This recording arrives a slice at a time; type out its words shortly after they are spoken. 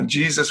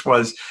Jesus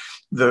was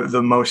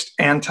the most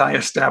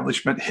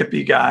anti-establishment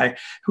hippie guy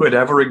who had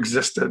ever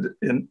existed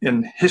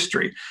in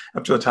history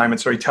up to the time.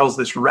 And so he tells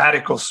this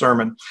radical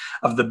sermon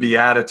of the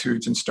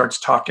Beatitudes and starts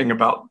talking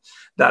about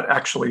that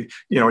actually,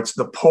 it's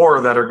the poor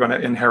that are going to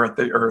inherit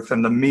the earth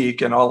and the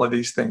meek and all of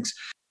these things.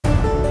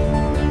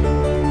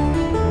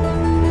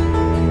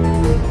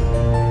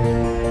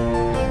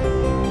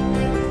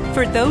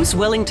 For those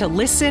willing to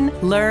listen,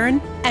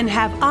 learn, and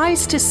have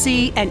eyes to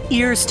see and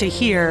ears to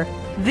hear,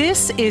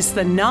 this is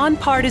the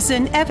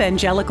Nonpartisan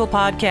Evangelical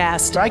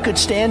Podcast. I could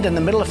stand in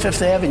the middle of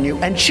Fifth Avenue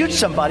and shoot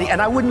somebody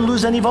and I wouldn't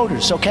lose any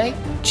voters, okay?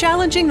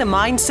 Challenging the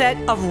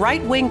mindset of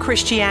right-wing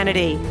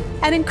Christianity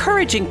and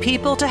encouraging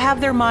people to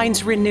have their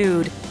minds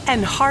renewed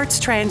and hearts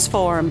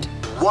transformed.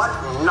 What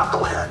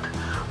knucklehead,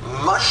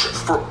 mush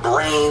for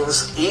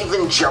brains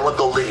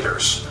evangelical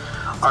leaders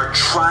are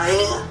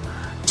trying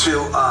to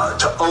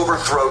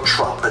overthrow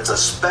Trump? It's a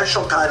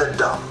special kind of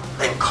dumb,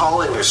 and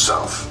calling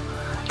yourself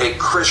a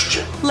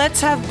Christian. Let's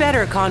have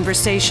better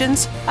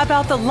conversations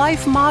about the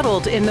life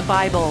modeled in the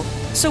Bible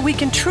so we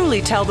can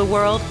truly tell the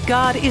world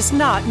God is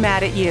not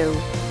mad at you.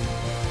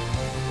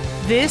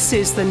 This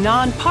is the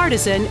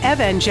Nonpartisan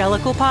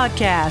Evangelical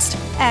Podcast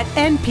at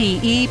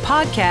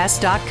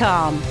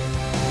npepodcast.com.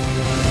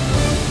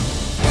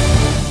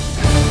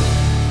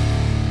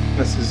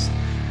 This is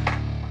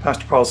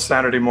Pastor Paul's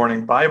Saturday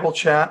morning Bible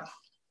chat,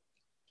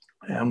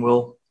 and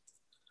we'll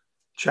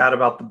chat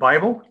about the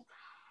Bible.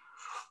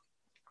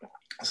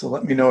 So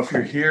let me know if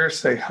you're here.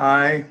 Say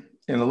hi.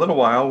 In a little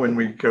while, when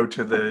we go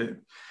to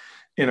the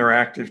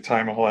interactive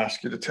time, I'll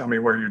ask you to tell me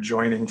where you're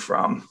joining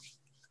from.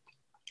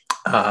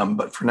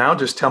 But for now,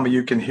 just tell me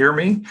you can hear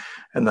me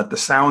and that the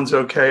sound's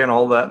okay and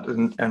all that,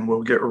 and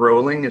we'll get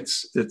rolling.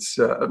 It's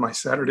my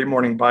Saturday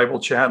morning Bible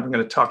chat. I'm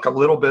going to talk a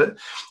little bit.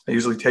 I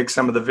usually take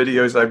some of the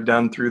videos I've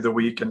done through the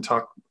week and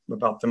talk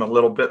about them a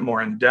little bit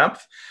more in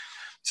depth.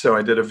 So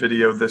I did a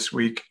video this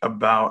week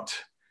about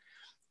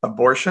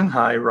abortion.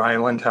 Hi,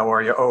 Ryland. How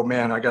are you? Oh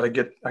man, I gotta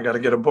get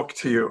a book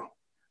to you.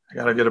 We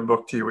got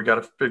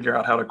to figure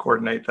out how to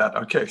coordinate that.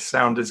 Okay,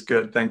 sound is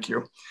good. Thank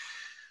you.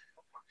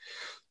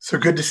 So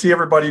good to see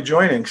everybody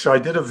joining. So I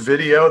did a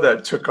video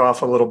that took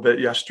off a little bit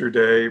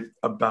yesterday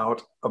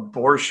about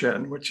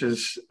abortion, which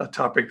is a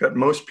topic that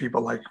most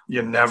people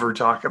you never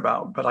talk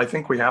about. But I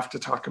think we have to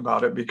talk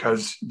about it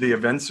because the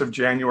events of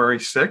January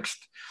 6th,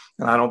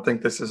 and I don't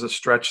think this is a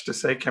stretch to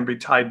say, can be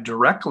tied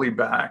directly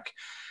back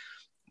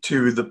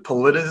to the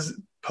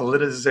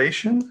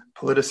politicization,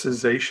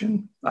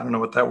 I don't know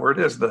what that word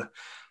is, the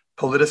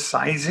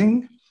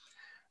politicizing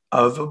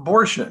of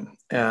abortion.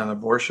 And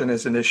abortion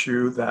is an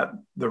issue that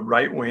the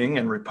right wing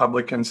and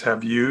Republicans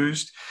have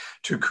used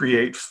to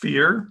create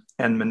fear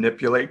and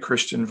manipulate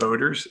Christian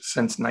voters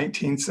since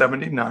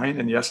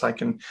 1979. And yes, I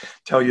can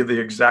tell you the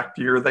exact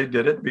year they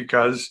did it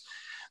because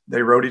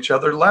they wrote each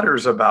other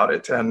letters about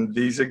it. And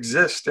these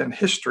exist in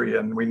history,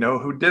 and we know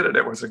who did it.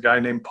 It was a guy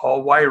named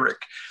Paul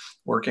Weyrich,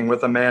 working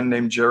with a man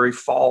named Jerry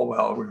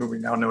Falwell, who we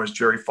now know as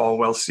Jerry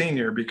Falwell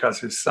Sr., because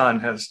his son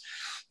has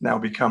now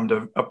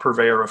become a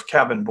purveyor of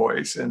cabin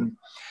boys. And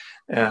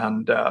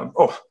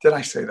did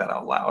I say that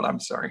out loud?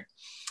 I'm sorry.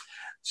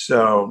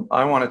 So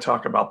I want to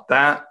talk about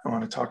that. I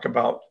want to talk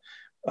about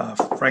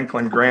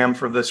Franklin Graham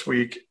for this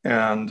week,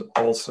 and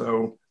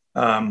also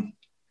a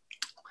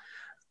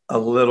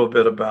little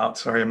bit about,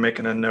 sorry, I'm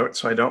making a note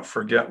so I don't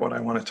forget what I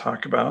want to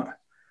talk about.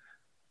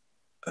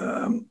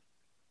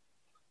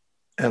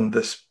 And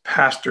this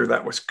pastor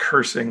that was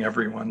cursing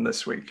everyone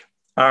this week.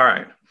 All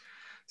right.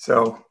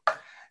 So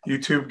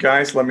YouTube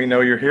guys, let me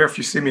know you're here. If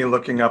you see me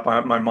looking up,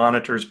 my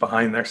monitor's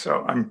behind there.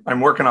 So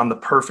I'm working on the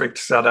perfect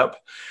setup,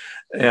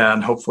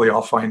 and hopefully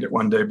I'll find it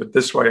one day. But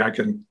this way I've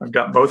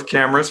got both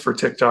cameras for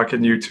TikTok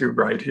and YouTube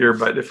right here.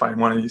 But if I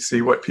want to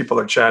see what people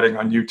are chatting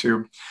on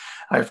YouTube,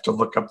 I have to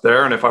look up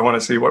there. And if I want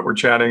to see what we're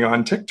chatting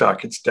on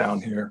TikTok, it's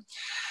down here.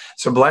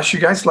 So bless you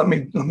guys. Let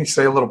me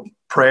say a little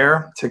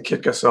prayer to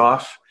kick us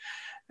off.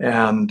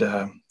 And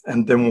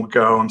then we'll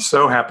go. I'm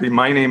so happy.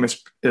 My name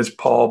is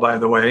Paul, by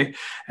the way,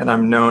 and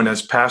I'm known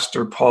as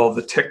Pastor Paul,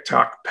 the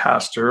TikTok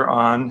pastor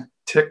on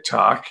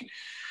TikTok.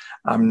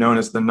 I'm known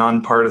as the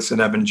Nonpartisan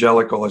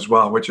Evangelical as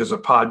well, which is a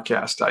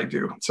podcast I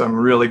do. So I'm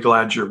really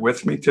glad you're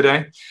with me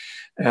today,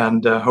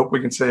 and hope we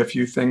can say a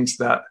few things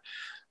that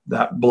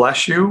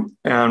bless you.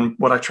 And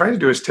what I try to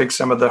do is take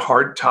some of the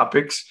hard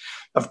topics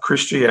of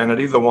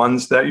Christianity, the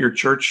ones that your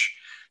church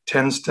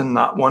tends to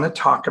not want to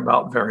talk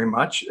about very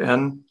much,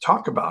 and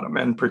talk about them,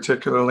 and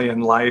particularly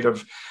in light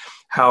of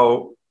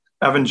how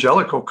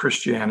evangelical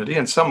Christianity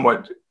and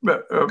somewhat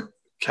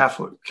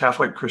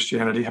Catholic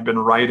Christianity have been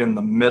right in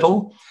the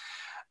middle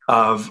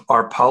of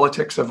our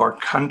politics of our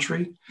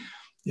country.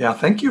 Yeah,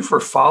 thank you for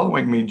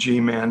following me,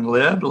 G-Man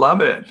Lib.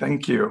 Love it.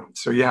 Thank you.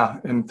 So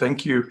yeah, and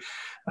thank you,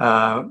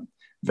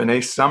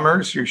 Vinay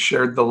Summers, who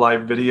shared the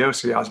live video.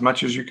 So yeah, as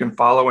much as you can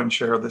follow and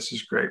share, this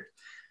is great.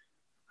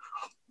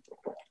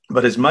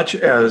 But as much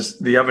as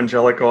the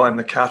evangelical and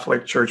the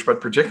Catholic Church,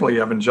 but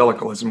particularly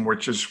evangelicalism,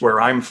 which is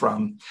where I'm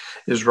from,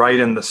 is right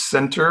in the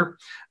center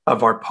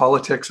of our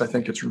politics, I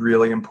think it's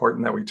really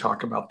important that we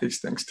talk about these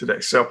things today.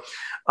 So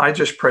I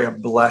just pray a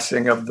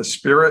blessing of the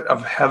Spirit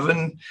of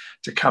heaven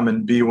to come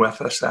and be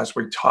with us as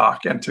we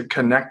talk, and to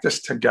connect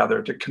us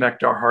together, to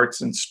connect our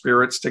hearts and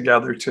spirits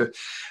together, to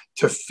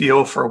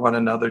feel for one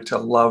another, to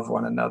love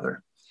one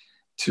another,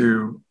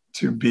 to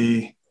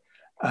be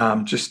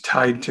just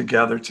tied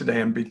together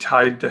today and be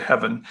tied to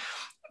heaven.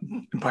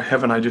 By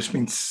heaven, I just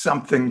mean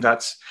something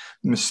that's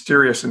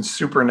mysterious and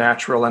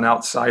supernatural and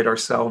outside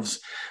ourselves.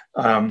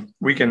 I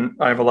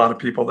have a lot of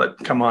people that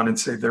come on and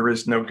say there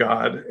is no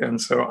God. And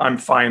so I'm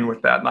fine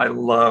with that. And I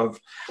love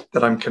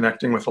that I'm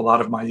connecting with a lot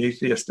of my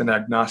atheist and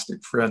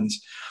agnostic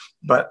friends.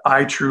 But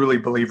I truly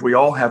believe we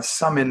all have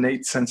some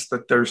innate sense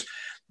that there's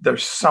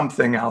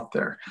something out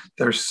there.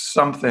 There's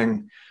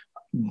something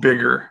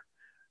bigger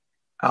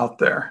out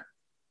there.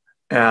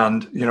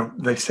 And,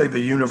 they say the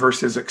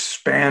universe is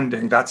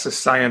expanding. That's a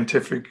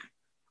scientific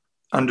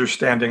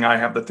understanding I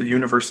have, that the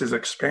universe is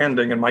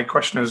expanding. And my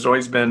question has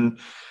always been,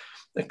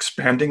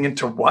 expanding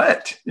into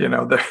what?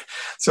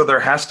 So there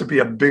has to be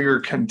a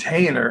bigger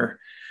container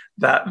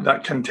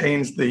that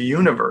contains the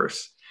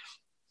universe.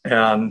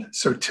 And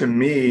so to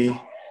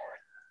me,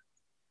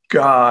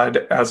 God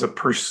as a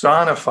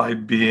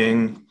personified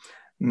being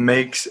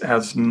makes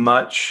as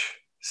much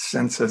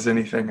sense as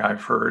anything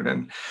I've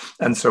heard.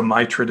 And so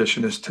my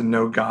tradition is to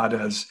know God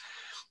as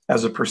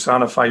a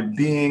personified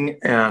being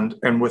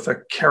and with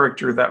a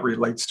character that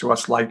relates to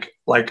us like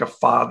a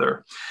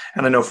father.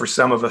 And I know for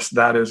some of us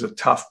that is a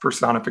tough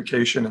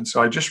personification. And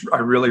so I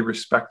really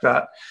respect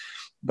that.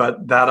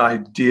 But that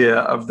idea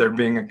of there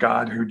being a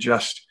God who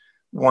just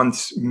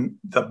wants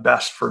the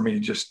best for me,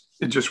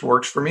 it just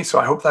works for me. So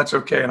I hope that's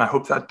okay. And I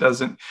hope that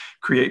doesn't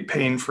create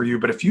pain for you.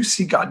 But if you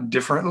see God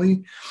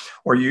differently,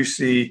 or you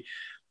see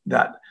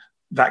that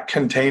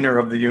container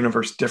of the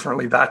universe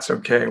differently, that's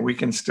okay. We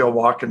can still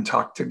walk and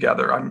talk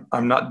together.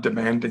 I'm not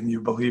demanding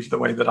you believe the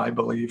way that I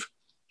believe.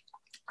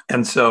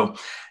 And so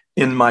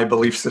in my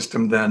belief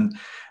system, then,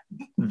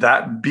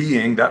 that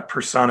being, that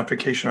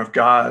personification of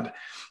God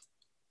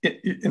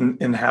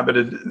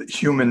inhabited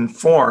human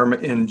form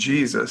in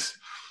Jesus.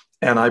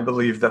 And I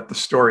believe that the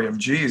story of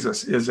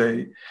Jesus is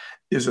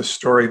a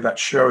story that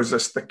shows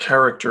us the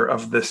character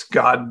of this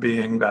God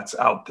being that's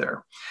out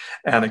there.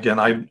 And again,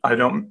 I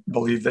don't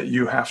believe that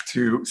you have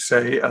to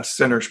say a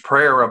sinner's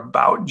prayer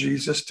about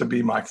Jesus to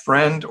be my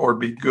friend or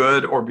be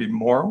good or be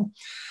moral.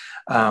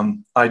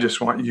 I just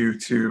want you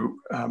to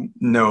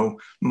know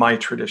my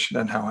tradition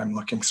and how I'm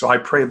looking. So I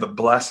pray the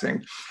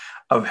blessing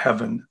of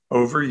heaven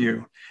over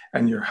you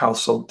and your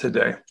household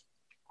today.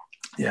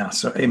 Yeah,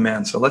 so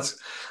amen. So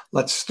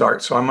let's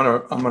start. So I'm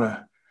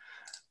gonna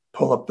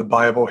pull up the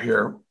Bible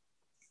here.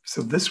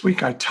 So this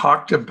week I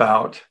talked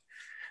about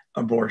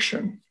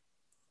abortion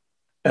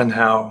and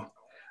how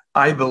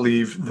I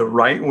believe the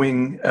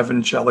right-wing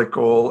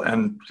evangelical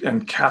and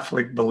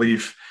Catholic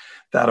belief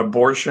that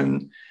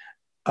abortion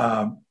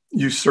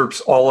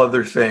usurps all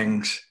other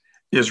things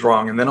is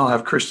wrong. And then I'll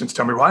have Christians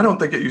tell me, well, I don't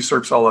think it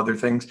usurps all other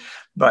things.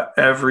 But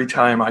every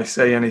time I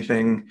say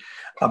anything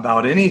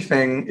about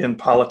anything in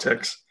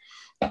politics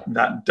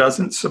that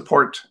doesn't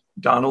support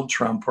Donald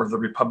Trump or the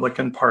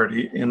Republican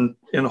Party in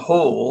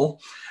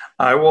whole,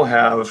 I will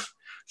have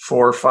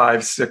 4,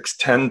 5, 6,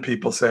 10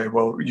 people say,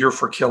 well, you're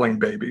for killing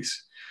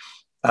babies,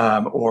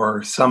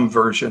 or some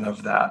version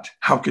of that.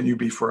 How can you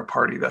be for a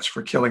party that's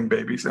for killing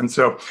babies? And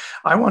so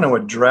I want to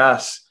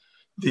address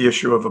the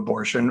issue of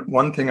abortion.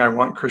 One thing I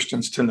want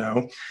Christians to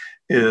know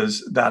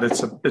is that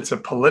it's a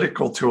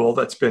political tool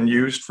that's been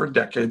used for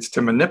decades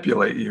to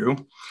manipulate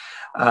you,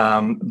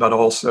 but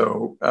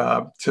also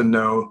to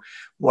know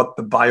what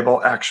the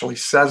Bible actually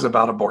says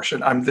about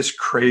abortion. I'm this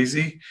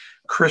crazy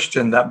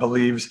Christian that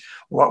believes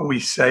what we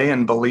say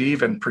and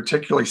believe, and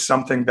particularly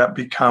something that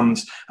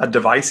becomes a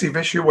divisive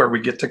issue where we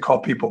get to call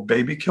people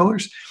baby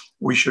killers,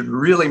 we should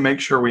really make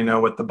sure we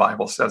know what the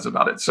Bible says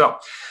about it. So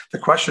the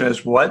question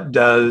is, what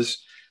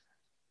does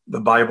the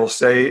Bible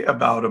say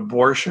about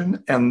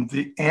abortion? And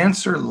the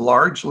answer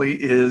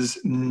largely is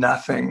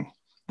nothing.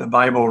 The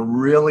Bible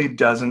really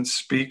doesn't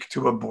speak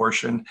to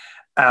abortion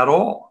at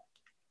all.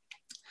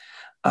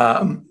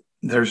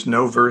 There's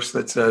no verse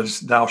that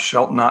says, thou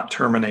shalt not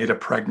terminate a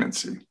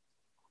pregnancy.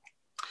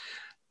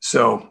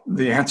 So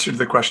the answer to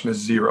the question is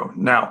zero.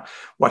 Now,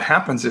 what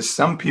happens is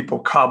some people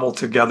cobble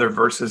together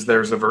verses.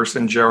 There's a verse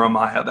in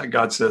Jeremiah that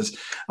God says,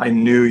 I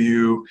knew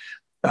you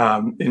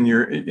in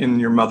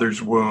your mother's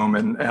womb.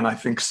 And I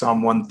think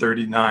Psalm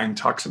 139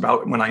 talks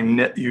about when I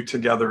knit you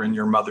together in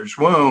your mother's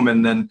womb.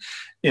 And then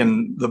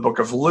in the book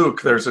of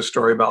Luke, there's a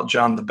story about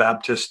John the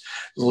Baptist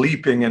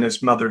leaping in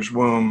his mother's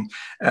womb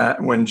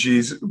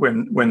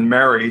when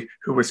Mary,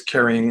 who was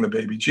carrying the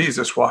baby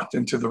Jesus, walked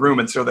into the room.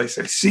 And so they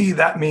say, see,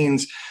 that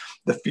means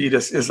the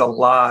fetus is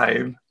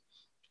alive.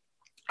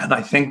 And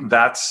I think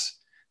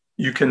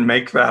you can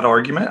make that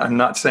argument. I'm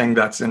not saying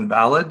that's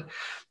invalid,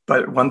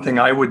 But one thing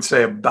I would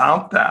say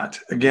about that,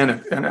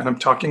 again, and I'm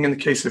talking in the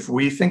case if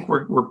we think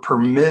we're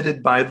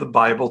permitted by the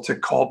Bible to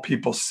call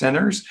people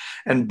sinners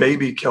and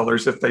baby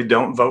killers if they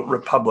don't vote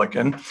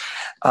Republican.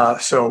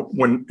 So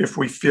if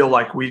we feel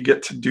like we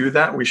get to do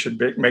that, we should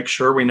make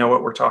sure we know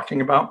what we're talking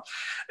about.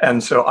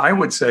 And so I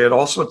would say it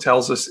also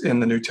tells us in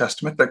the New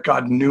Testament that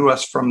God knew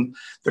us from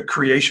the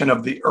creation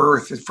of the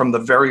earth, from the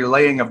very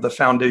laying of the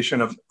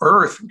foundation of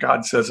earth.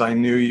 God says, I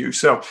knew you.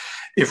 So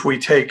if we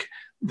take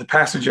the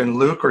passage in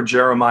Luke or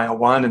Jeremiah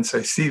 1 and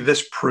say, see,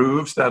 this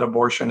proves that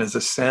abortion is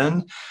a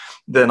sin,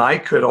 then I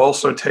could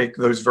also take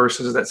those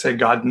verses that say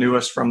God knew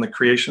us from the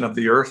creation of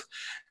the earth.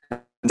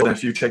 And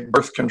if you take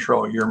birth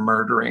control, you're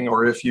murdering.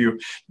 Or if you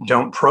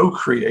don't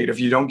procreate, if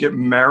you don't get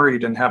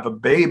married and have a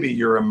baby,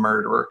 you're a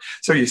murderer.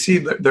 So you see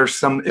that there's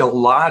some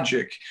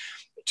illogic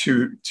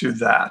to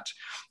that.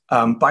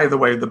 By the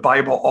way, the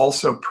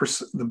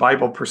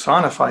Bible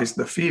personifies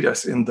the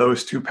fetus in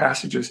those two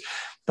passages.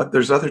 But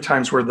there's other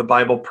times where the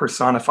Bible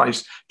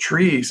personifies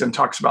trees and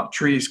talks about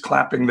trees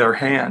clapping their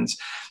hands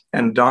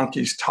and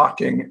donkeys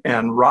talking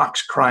and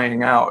rocks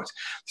crying out.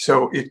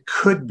 So it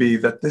could be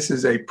that this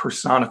is a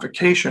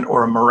personification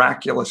or a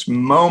miraculous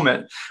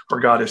moment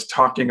where God is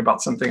talking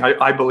about something.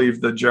 I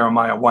believe the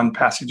Jeremiah 1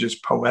 passage is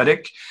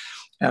poetic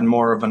and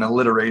more of an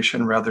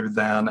alliteration rather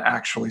than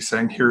actually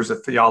saying, here's a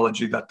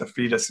theology that the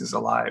fetus is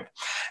alive.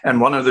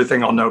 And one other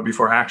thing I'll note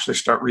before I actually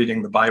start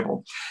reading the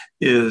Bible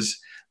is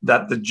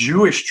that the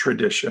Jewish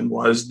tradition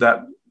was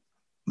that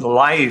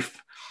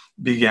life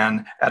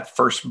began at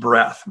first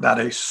breath, that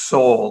a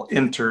soul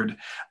entered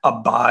a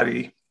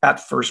body at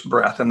first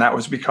breath. And that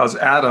was because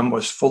Adam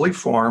was fully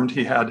formed.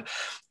 He had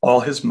all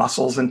his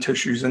muscles and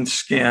tissues and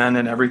skin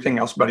and everything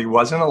else, but he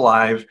wasn't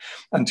alive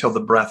until the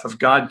breath of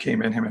God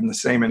came in him. And the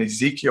same in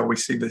Ezekiel, we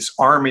see this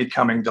army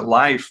coming to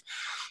life.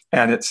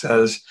 And it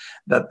says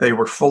that they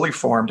were fully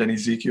formed, and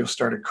Ezekiel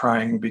started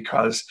crying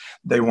because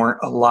they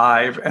weren't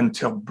alive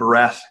until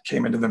breath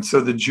came into them.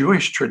 So the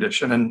Jewish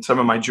tradition, and some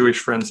of my Jewish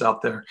friends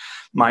out there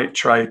might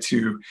try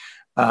to,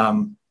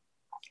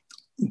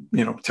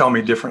 tell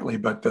me differently,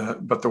 but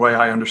the way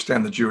I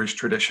understand the Jewish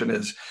tradition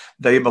is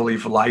they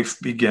believe life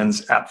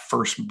begins at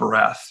first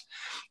breath.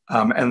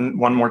 And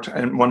one more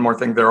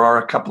thing, there are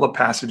a couple of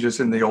passages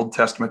in the Old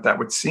Testament that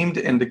would seem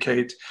to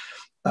indicate.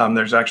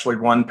 There's actually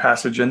one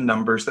passage in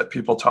Numbers that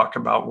people talk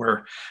about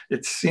where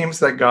it seems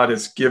that God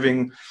is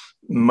giving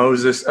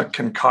Moses a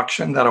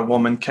concoction that a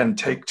woman can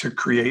take to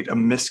create a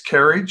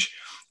miscarriage,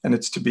 and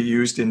it's to be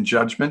used in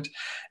judgment.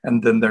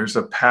 And then there's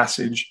a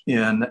passage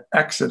in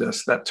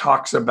Exodus that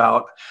talks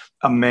about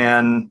a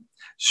man,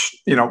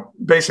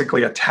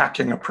 basically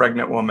attacking a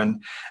pregnant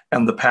woman.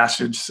 And the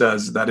passage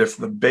says that if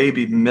the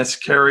baby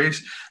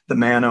miscarries, the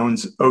man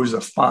owes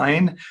a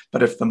fine,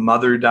 but if the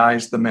mother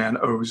dies, the man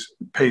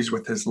pays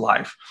with his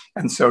life.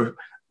 And so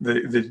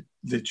the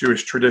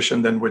Jewish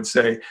tradition then would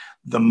say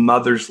the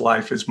mother's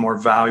life is more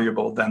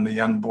valuable than the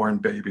unborn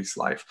baby's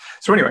life.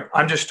 So anyway,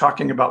 I'm just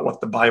talking about what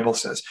the Bible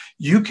says.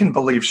 You can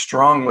believe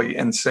strongly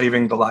in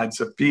saving the lives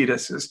of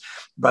fetuses,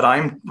 but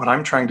what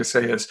I'm trying to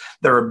say is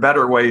there are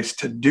better ways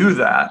to do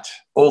that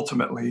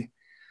ultimately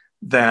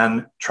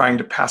than trying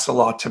to pass a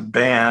law to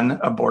ban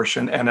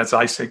abortion and, as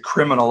I say,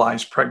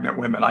 criminalize pregnant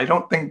women. I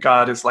don't think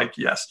God is like,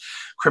 yes,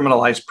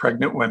 criminalize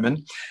pregnant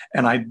women.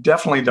 And I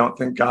definitely don't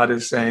think God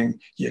is saying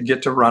you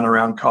get to run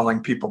around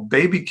calling people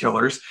baby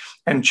killers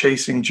and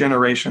chasing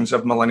generations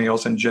of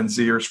millennials and Gen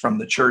Zers from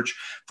the church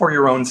for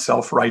your own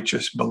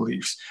self-righteous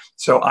beliefs.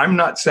 So I'm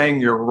not saying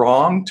you're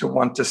wrong to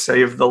want to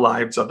save the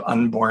lives of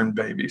unborn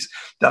babies.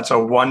 That's a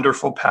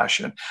wonderful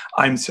passion.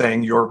 I'm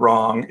saying you're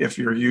wrong if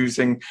you're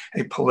using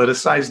a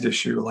politicized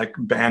issue like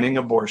banning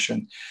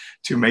abortion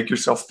to make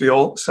yourself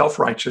feel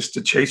self-righteous,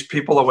 to chase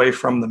people away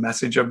from the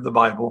message of the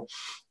Bible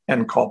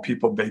and call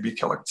people baby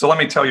killer. So let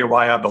me tell you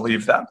why I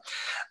believe that.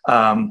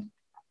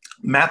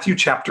 Matthew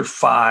chapter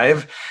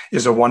 5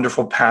 is a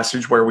wonderful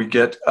passage where we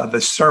get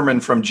the sermon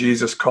from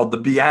Jesus called the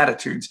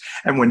Beatitudes.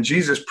 And when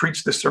Jesus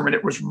preached the sermon,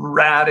 it was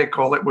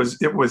radical. It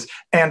was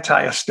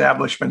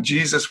anti-establishment.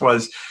 Jesus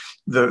was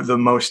the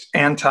most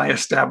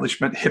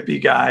anti-establishment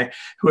hippie guy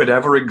who had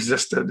ever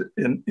existed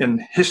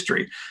in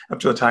history up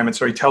to the time. And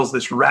so he tells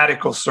this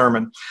radical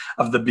sermon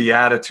of the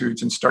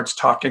Beatitudes and starts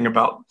talking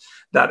about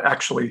that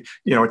actually,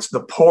 it's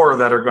the poor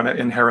that are going to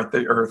inherit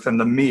the earth and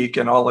the meek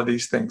and all of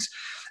these things.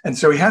 And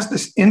so he has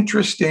this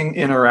interesting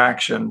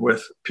interaction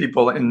with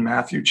people in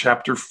Matthew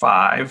chapter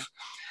 5.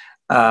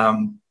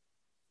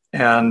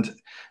 And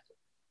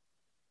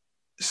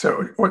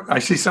so I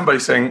see somebody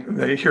saying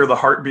they hear the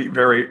heartbeat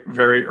very,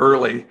 very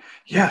early.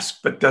 Yes,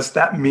 but does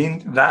that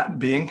mean that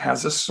being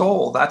has a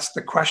soul? That's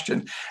the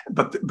question.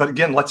 But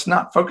again, let's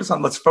focus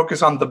on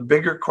the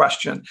bigger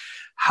question.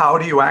 How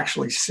do you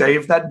actually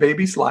save that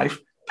baby's life?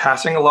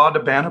 Passing a law to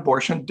ban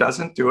abortion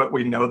doesn't do it.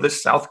 We know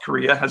this. South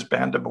Korea has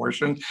banned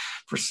abortion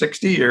for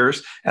 60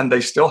 years, and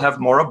they still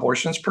have more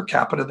abortions per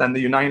capita than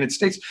the United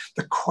States.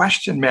 The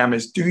question, ma'am,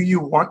 is do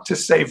you want to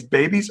save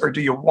babies or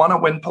do you want to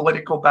win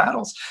political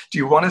battles? Do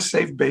you want to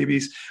save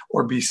babies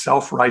or be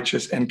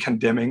self-righteous and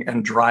condemning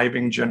and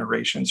driving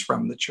generations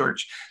from the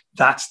church?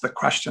 That's the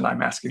question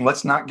I'm asking.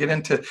 Let's not get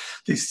into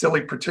these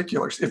silly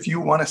particulars. If you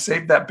want to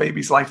save that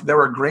baby's life,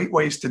 there are great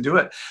ways to do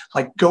it.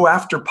 Like go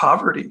after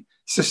poverty.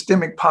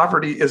 Systemic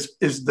poverty is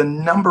the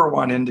number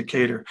one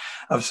indicator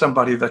of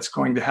somebody that's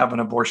going to have an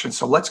abortion.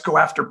 So let's go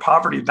after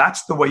poverty.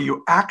 That's the way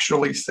you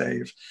actually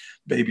save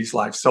babies'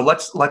 lives. So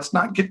let's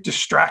not get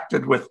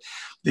distracted with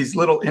these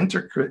little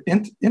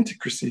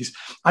intricacies.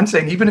 I'm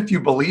saying, even if you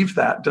believe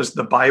that, does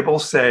the Bible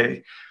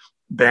say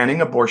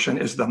banning abortion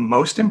is the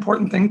most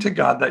important thing to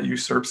God that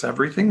usurps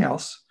everything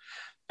else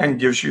and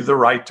gives you the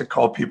right to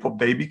call people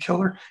baby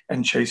killer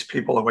and chase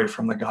people away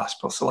from the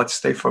gospel? So let's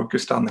stay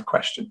focused on the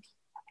question.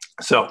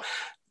 So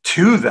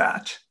to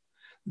that,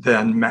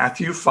 then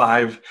Matthew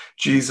 5,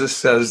 Jesus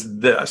says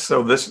this.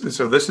 So this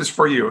is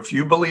for you. If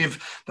you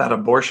believe that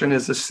abortion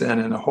is a sin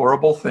and a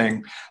horrible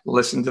thing,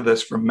 listen to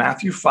this from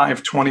Matthew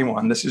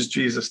 5:21. This is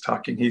Jesus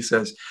talking. He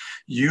says,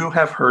 you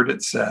have heard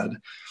it said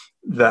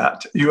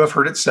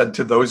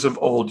to those of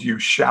old, you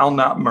shall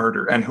not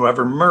murder, and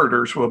whoever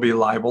murders will be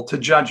liable to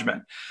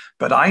judgment.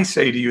 But I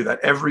say to you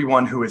that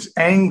everyone who is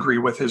angry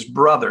with his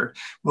brother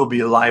will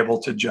be liable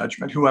to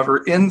judgment. Whoever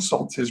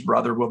insults his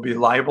brother will be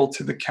liable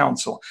to the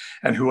council.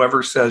 And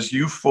whoever says,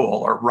 you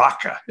fool, or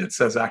raka, it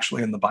says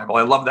actually in the Bible.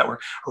 I love that word,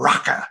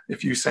 raka.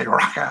 If you say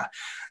raka,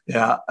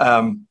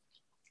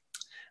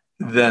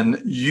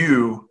 then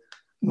you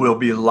will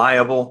be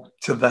liable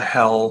to the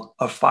hell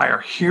of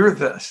fire. Hear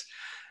this.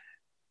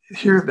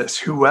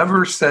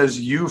 Whoever says,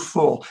 you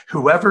fool,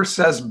 whoever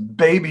says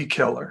baby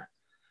killer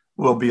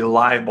will be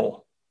liable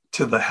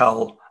to the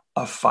hell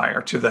of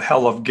fire, to the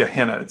hell of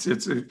Gehenna. It's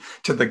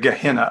to the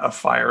Gehenna of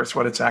fire. It's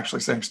what it's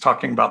actually saying. It's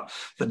talking about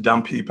the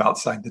dump heap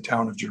outside the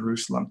town of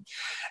Jerusalem.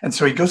 And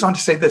so he goes on to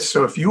say this.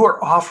 So if you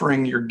are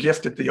offering your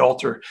gift at the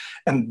altar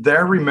and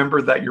there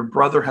remember that your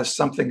brother has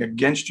something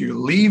against you,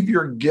 leave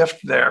your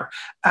gift there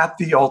at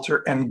the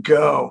altar and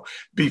go.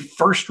 Be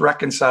first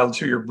reconciled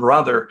to your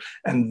brother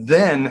and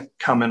then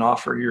come and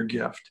offer your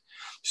gift.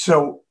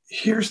 So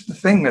here's the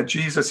thing that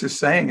Jesus is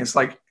saying is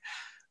like,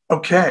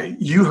 okay,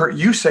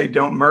 you say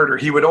don't murder.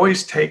 He would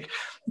always take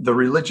the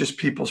religious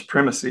people's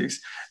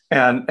premises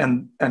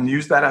and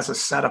use that as a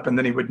setup, and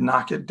then he would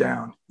knock it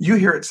down. You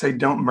hear it say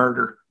don't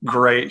murder.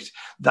 Great.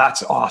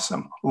 That's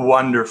awesome.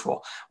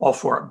 Wonderful. All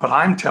for it. But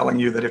I'm telling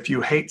you that if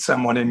you hate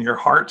someone in your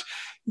heart,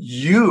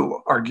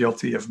 you are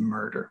guilty of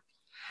murder.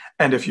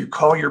 And if you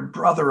call your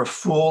brother a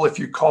fool, if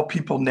you call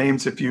people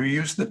names, if you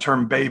use the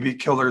term baby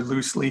killer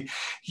loosely,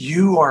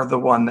 you are the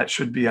one that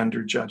should be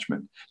under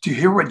judgment. Do you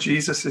hear what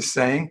Jesus is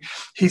saying?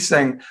 He's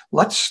saying,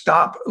 let's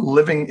stop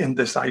living in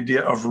this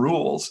idea of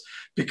rules,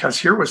 because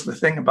here was the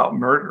thing about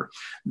murder.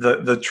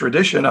 The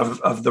tradition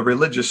of the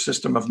religious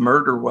system of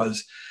murder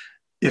was,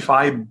 if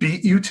I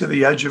beat you to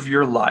the edge of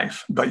your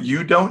life, but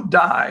you don't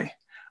die,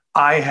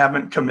 I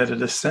haven't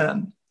committed a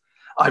sin.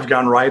 I've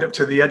gone right up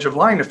to the edge of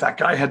line. If that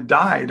guy had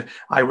died,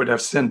 I would have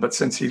sinned. But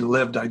since he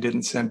lived, I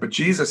didn't sin. But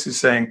Jesus is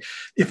saying,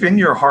 if in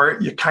your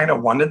heart you kind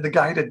of wanted the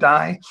guy to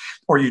die,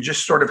 or you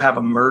just sort of have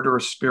a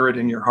murderous spirit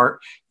in your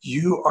heart,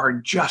 you are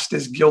just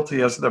as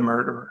guilty as the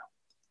murderer.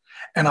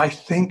 And I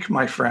think,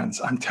 my friends,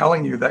 I'm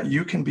telling you that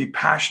you can be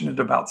passionate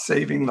about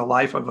saving the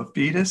life of a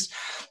fetus,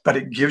 but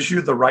it gives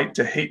you the right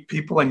to hate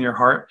people in your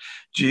heart.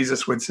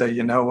 Jesus would say,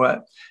 you know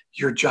what?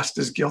 You're just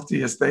as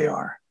guilty as they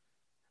are.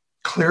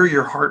 Clear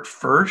your heart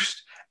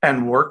first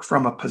and work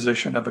from a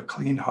position of a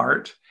clean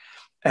heart.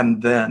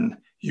 And then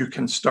you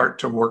can start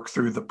to work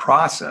through the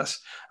process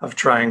of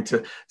trying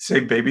to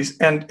save babies.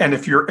 And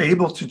if you're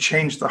able to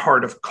change the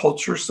heart of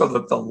culture so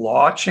that the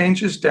law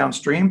changes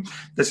downstream,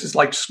 this is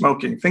like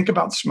smoking. Think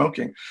about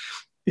smoking.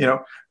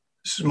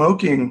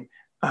 Smoking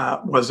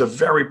was a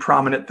very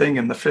prominent thing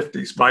in the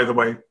 50s. By the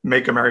way,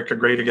 Make America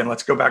Great Again.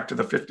 Let's go back to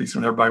the 50s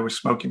when everybody was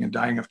smoking and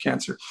dying of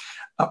cancer.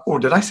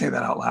 Did I say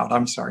that out loud?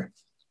 I'm sorry.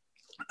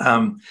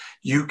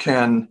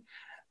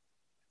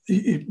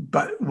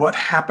 But what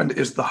happened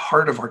is the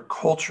heart of our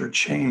culture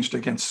changed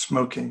against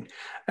smoking,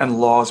 and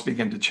laws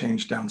began to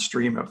change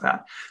downstream of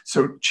that.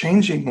 So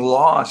changing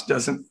laws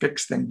doesn't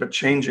fix things, but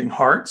changing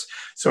hearts.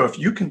 So if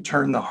you can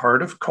turn the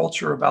heart of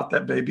culture about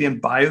that baby,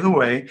 and by the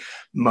way,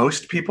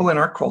 most people in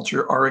our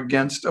culture are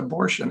against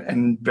abortion,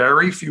 and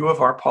very few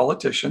of our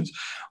politicians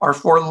are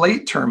for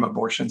late-term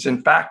abortions.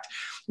 In fact,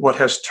 what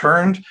has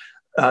turned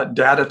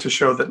data to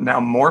show that now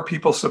more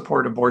people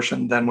support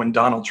abortion than when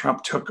Donald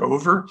Trump took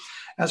over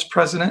as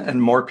president,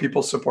 and more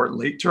people support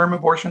late-term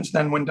abortions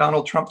than when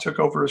Donald Trump took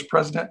over as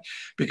president,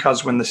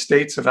 because when the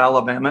states of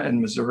Alabama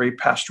and Missouri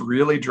passed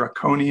really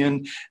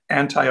draconian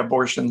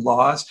anti-abortion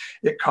laws,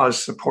 it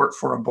caused support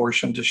for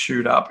abortion to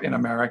shoot up in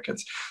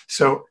Americans.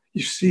 So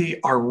you see,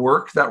 our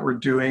work that we're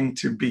doing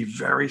to be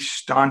very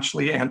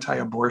staunchly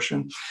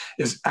anti-abortion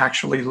is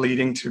actually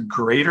leading to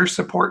greater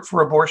support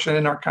for abortion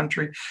in our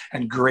country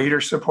and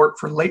greater support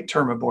for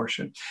late-term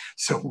abortion.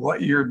 So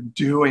what you're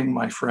doing,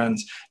 my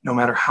friends, no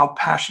matter how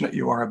passionate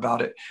you are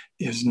about it,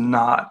 is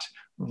not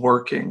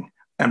working.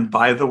 And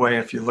by the way,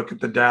 if you look at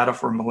the data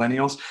for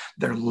millennials,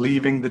 they're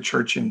leaving the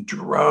church in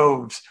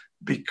droves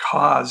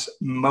because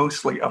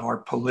mostly of our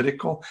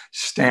political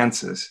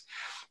stances.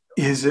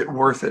 Is it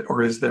worth it,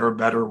 or is there a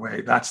better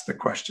way? That's the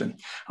question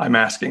I'm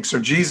asking. So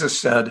Jesus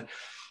said,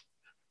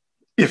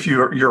 if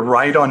you're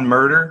right on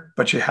murder,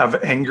 but you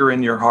have anger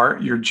in your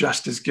heart, you're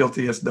just as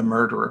guilty as the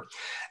murderer.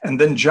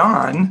 And then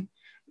John,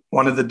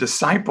 one of the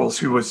disciples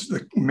who was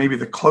maybe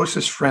the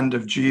closest friend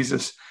of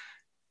Jesus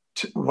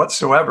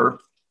whatsoever,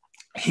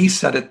 he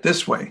said it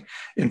this way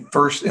in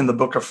the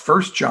book of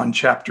 1 John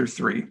chapter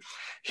 3.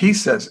 He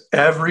says,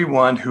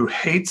 everyone who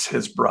hates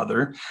his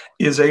brother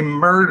is a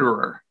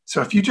murderer.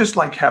 So if you just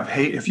have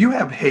hate, if you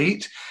have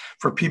hate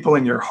for people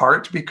in your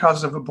heart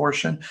because of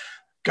abortion,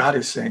 God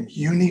is saying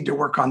you need to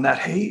work on that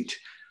hate.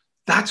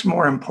 That's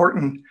more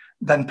important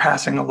than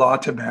passing a law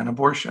to ban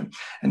abortion.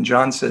 And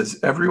John says,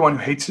 everyone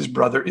who hates his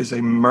brother is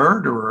a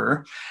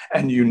murderer,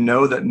 and you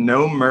know that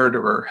no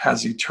murderer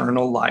has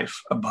eternal life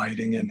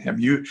abiding in him.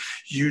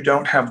 You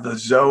don't have the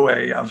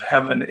Zoe of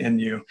heaven in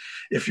you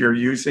if you're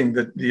using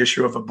the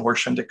issue of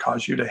abortion to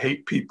cause you to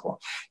hate people.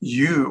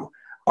 You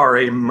are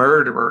a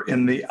murderer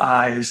in the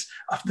eyes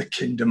of the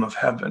kingdom of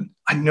heaven.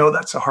 I know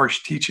that's a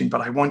harsh teaching, but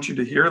I want you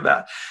to hear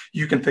that.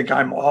 You can think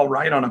I'm all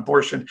right on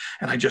abortion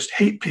and I just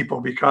hate people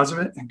because of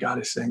it. And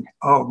God is saying,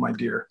 oh, my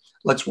dear,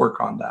 let's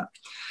work on that.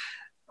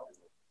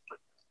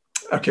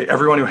 Okay,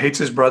 everyone who hates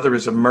his brother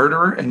is a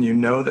murderer, and you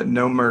know that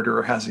no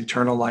murderer has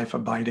eternal life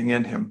abiding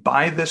in him.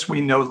 By this we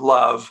know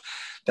love,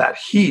 that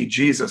he,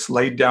 Jesus,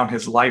 laid down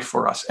his life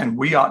for us, and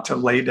we ought to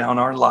lay down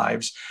our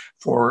lives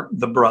for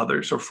the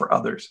brothers or for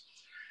others.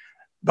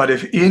 But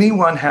if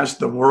anyone has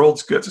the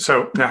world's goods,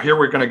 so now here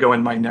we're going to go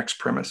in my next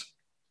premise.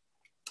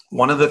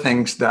 One of the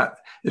things that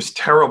is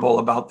terrible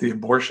about the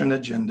abortion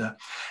agenda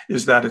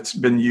is that it's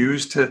been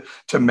used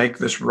to make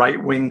this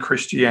right-wing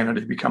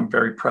Christianity become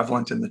very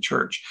prevalent in the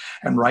church.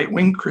 And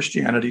right-wing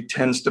Christianity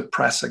tends to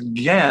press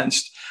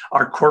against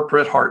our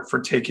corporate heart for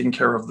taking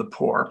care of the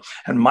poor.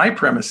 And my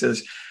premise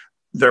is,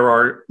 there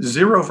are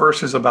 0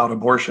 verses about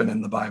abortion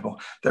in the Bible.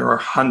 There are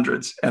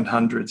hundreds and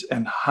hundreds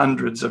and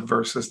hundreds of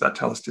verses that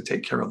tell us to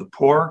take care of the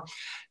poor,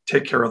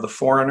 take care of the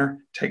foreigner,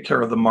 take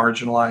care of the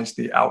marginalized,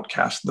 the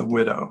outcast, the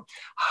widow.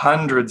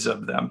 Hundreds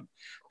of them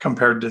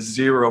compared to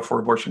 0 for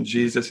abortion.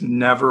 Jesus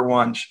never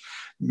once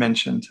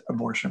mentioned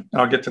abortion.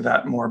 And I'll get to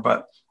that more,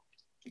 but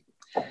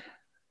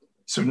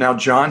so now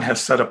John has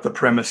set up the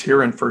premise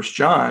here in 1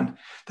 John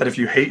that if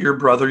you hate your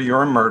brother,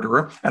 you're a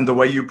murderer. And the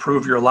way you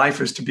prove your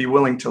life is to be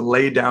willing to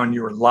lay down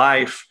your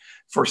life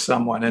for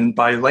someone. And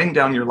by laying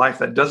down your life,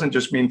 that doesn't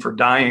just mean for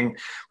dying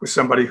with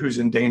somebody who's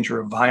in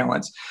danger of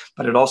violence,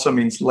 but it also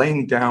means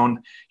laying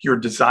down your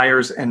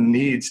desires and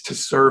needs to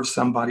serve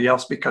somebody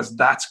else, because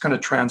that's going to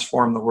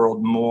transform the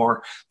world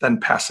more than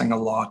passing a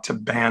law to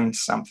ban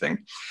something.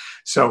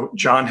 So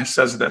John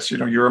says this,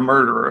 you're a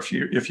murderer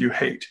if you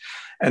hate.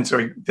 And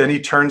so then he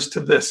turns to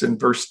this in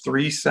verse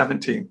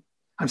 3:17.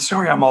 I'm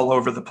sorry I'm all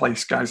over the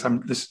place, guys.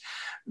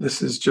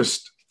 This is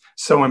just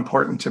so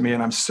important to me,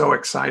 and I'm so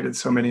excited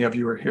so many of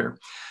you are here.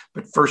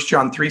 But 1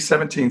 John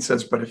 3:17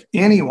 says, but if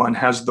anyone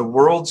has the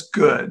world's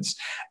goods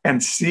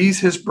and sees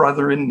his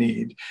brother in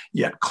need,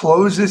 yet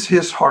closes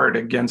his heart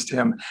against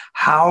him,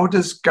 how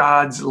does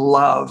God's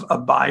love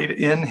abide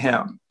in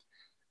him?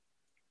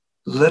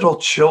 Little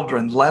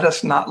children, let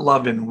us not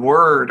love in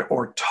word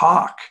or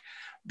talk,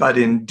 but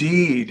in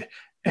deed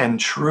and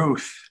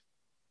truth.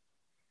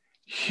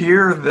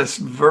 Hear this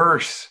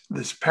verse,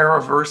 this pair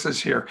of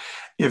verses here.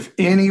 If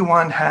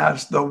anyone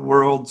has the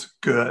world's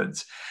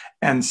goods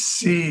and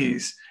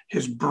sees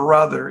his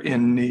brother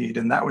in need,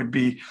 and that would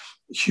be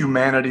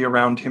humanity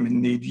around him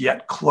in need,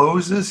 yet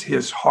closes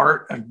his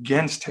heart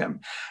against him,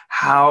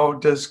 how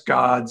does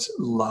God's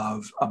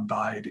love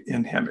abide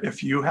in him?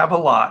 If you have a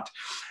lot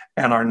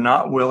and are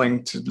not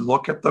willing to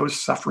look at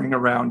those suffering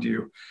around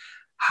you,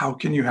 how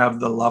can you have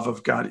the love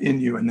of God in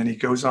you? And then he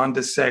goes on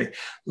to say,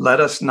 let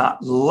us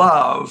not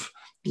love.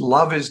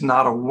 Love is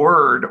not a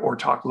word or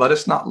talk. Let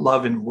us not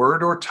love in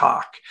word or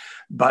talk,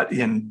 but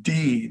in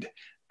deed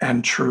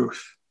and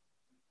truth.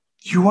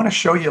 You want to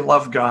show you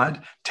love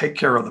God? Take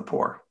care of the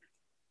poor.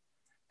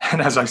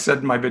 And as I said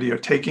in my video,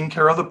 taking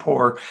care of the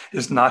poor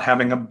is not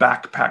having a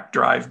backpack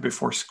drive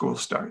before school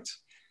starts.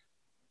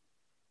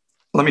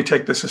 Let me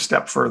take this a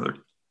step further.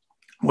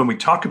 When we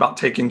talk about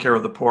taking care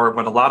of the poor,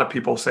 what a lot of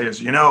people say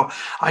is,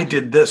 I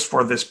did this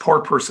for this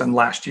poor person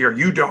last year.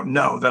 You don't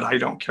know that I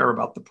don't care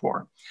about the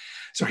poor.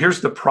 So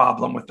here's the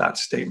problem with that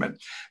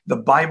statement. The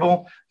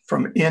Bible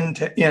from end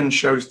to end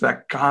shows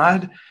that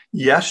God,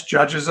 yes,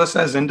 judges us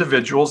as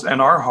individuals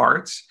and our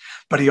hearts,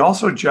 but he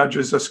also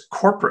judges us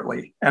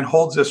corporately and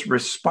holds us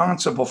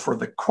responsible for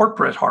the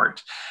corporate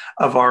heart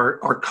of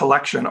our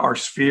collection, our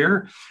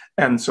sphere.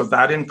 And so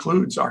that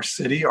includes our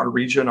city, our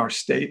region, our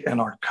state,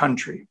 and our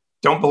country.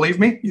 Don't believe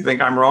me? You think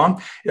I'm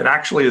wrong? It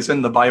actually is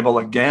in the Bible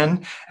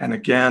again and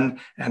again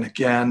and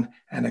again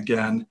and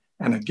again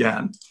and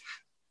again.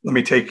 Let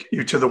me take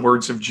you to the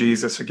words of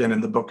Jesus again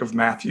in the book of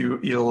Matthew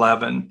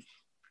 11,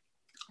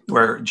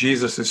 where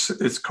Jesus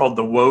is called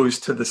the woes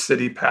to the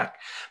city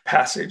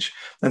passage.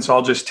 And so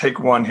I'll just take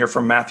one here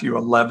from Matthew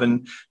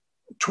 11,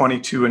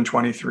 22 and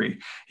 23.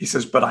 He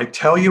says, but I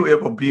tell you,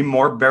 it will be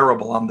more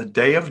bearable on the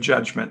day of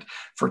judgment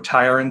for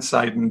Tyre and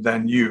Sidon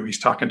than you. He's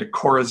talking to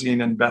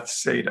Chorazin and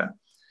Bethsaida.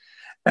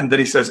 And then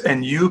he says,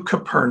 and you,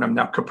 Capernaum.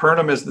 Now,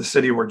 Capernaum is the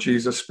city where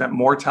Jesus spent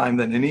more time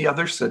than any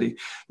other city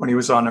when he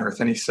was on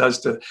earth. And he says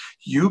to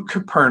you,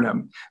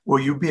 Capernaum, will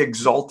you be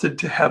exalted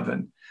to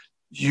heaven?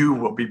 You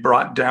will be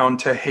brought down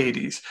to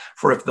Hades.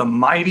 For if the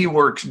mighty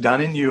works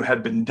done in you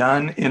had been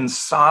done in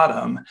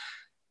Sodom,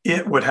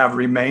 it would have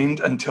remained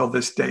until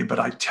this day. But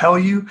I tell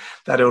you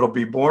that it'll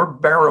be more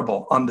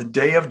bearable on the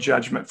day of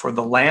judgment for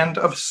the land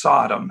of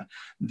Sodom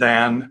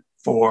than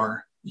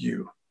for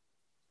you.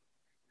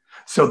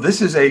 So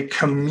this is a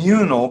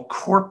communal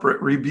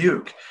corporate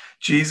rebuke.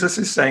 Jesus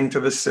is saying to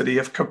the city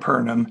of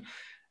Capernaum,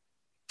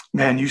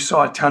 man, you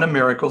saw a ton of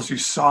miracles. You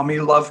saw me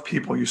love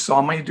people. You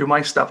saw me do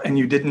my stuff, and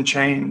you didn't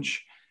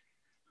change.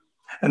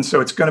 And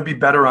so it's going to be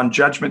better on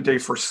Judgment Day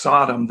for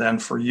Sodom than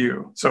for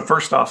you. So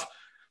first off,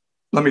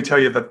 let me tell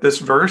you that this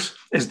verse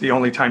is the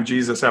only time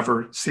Jesus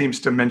ever seems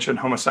to mention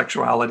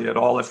homosexuality at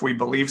all. If we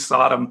believe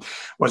Sodom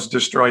was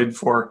destroyed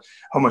for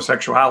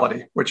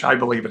homosexuality, which I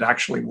believe it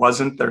actually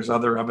wasn't, there's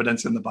other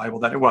evidence in the Bible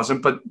that it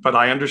wasn't, but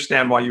I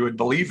understand why you would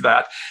believe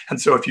that. And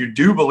so if you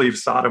do believe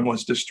Sodom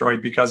was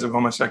destroyed because of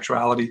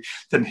homosexuality,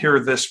 then hear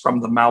this from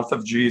the mouth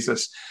of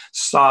Jesus.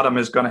 Sodom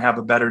is going to have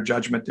a better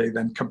judgment day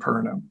than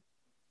Capernaum.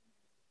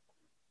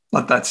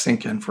 Let that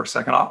sink in for a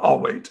second. I'll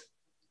wait.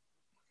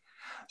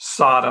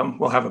 Sodom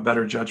will have a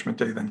better judgment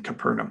day than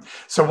Capernaum.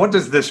 So what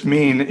does this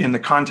mean in the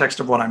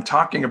context of what I'm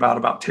talking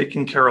about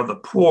taking care of the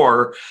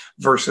poor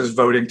versus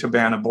voting to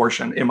ban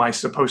abortion? Am I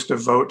supposed to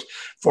vote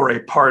for a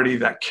party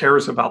that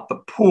cares about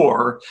the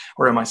poor,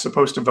 or am I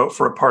supposed to vote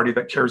for a party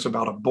that cares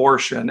about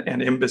abortion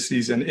and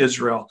embassies in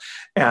Israel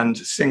and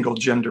single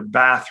gender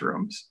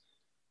bathrooms?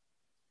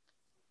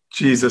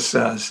 Jesus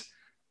says,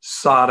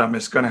 Sodom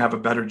is going to have a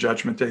better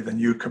judgment day than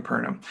you,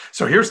 Capernaum.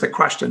 So here's the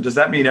question. Does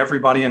that mean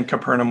everybody in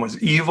Capernaum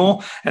was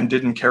evil and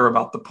didn't care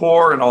about the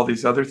poor and all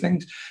these other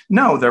things?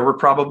 No, there were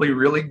probably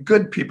really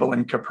good people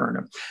in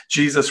Capernaum.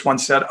 Jesus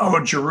once said,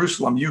 oh,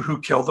 Jerusalem, you who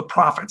kill the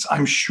prophets.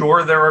 I'm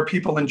sure there are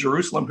people in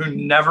Jerusalem who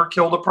never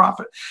killed a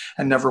prophet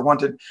and never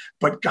wanted.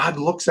 But God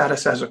looks at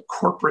us as a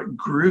corporate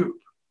group.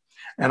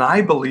 And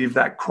I believe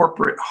that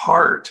corporate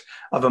heart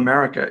of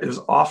America is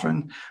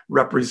often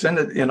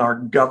represented in our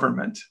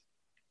government.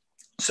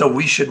 So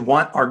we should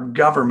want our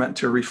government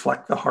to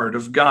reflect the heart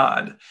of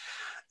God.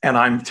 And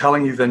I'm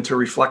telling you then to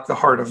reflect the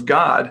heart of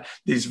God,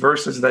 these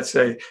verses that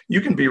say,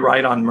 you can be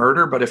right on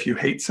murder, but if you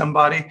hate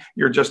somebody,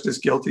 you're just as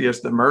guilty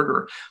as the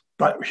murderer.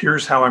 But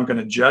here's how I'm going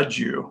to judge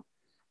you.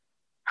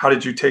 How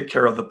did you take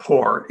care of the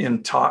poor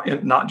in talk,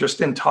 not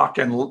just in talk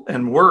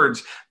and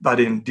words,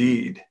 but in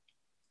deed?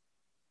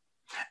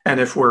 And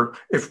if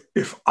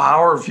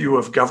our view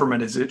of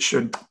government is it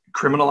should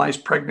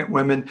criminalize pregnant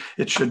women,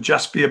 it should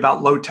just be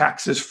about low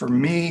taxes for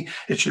me,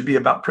 it should be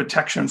about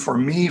protection for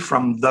me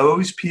from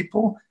those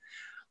people,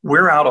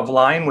 we're out of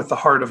line with the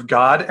heart of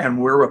God, and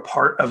we're a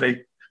part of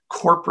a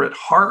corporate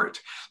heart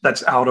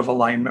that's out of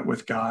alignment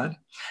with God.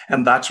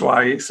 And that's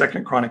why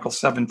 2 Chronicles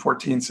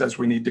 7:14 says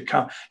we need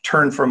to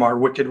turn from our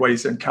wicked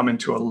ways and come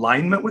into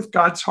alignment with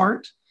God's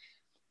heart,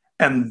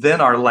 and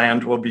then our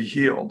land will be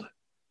healed.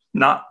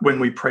 Not when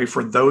we pray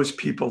for those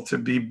people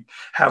to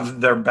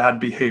have their bad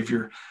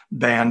behavior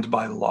banned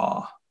by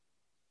law.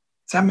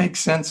 Does that make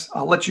sense?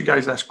 I'll let you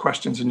guys ask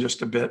questions in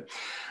just a bit.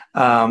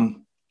 But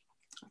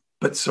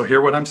so hear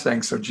what I'm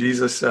saying. So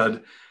Jesus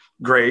said,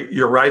 great,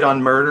 you're right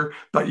on murder,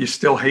 but you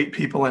still hate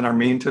people and are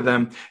mean to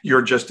them.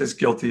 You're just as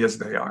guilty as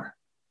they are.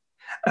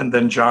 And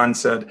then John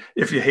said,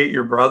 if you hate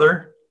your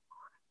brother,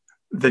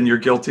 then you're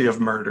guilty of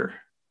murder.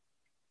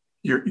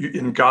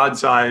 In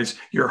God's eyes,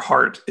 your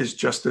heart is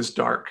just as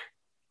dark.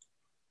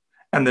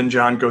 And then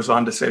John goes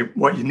on to say,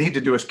 what you need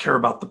to do is care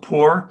about the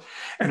poor.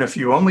 And if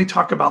you only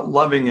talk about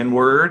loving in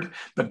word,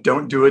 but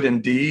don't do it in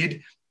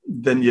deed,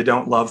 then you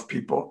don't love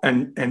people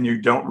and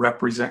you don't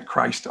represent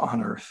Christ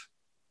on earth.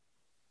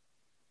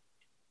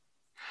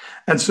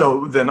 And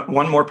so then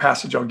one more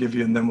passage I'll give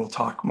you, and then we'll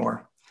talk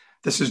more.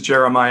 This is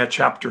Jeremiah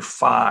chapter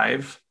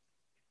 5.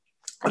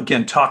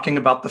 Again, talking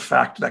about the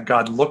fact that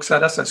God looks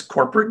at us as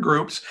corporate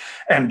groups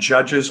and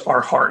judges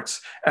our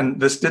hearts. And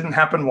this didn't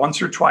happen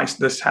once or twice.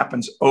 This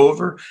happens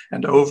over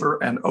and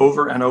over and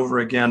over and over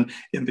again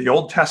in the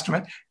Old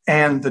Testament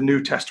and the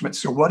New Testament.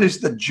 So what is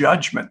the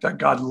judgment that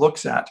God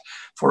looks at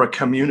for a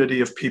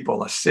community of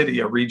people, a city,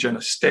 a region,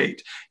 a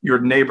state, your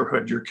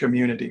neighborhood, your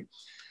community?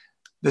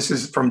 This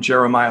is from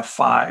Jeremiah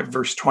 5,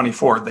 verse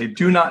 24. They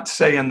do not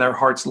say in their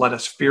hearts, let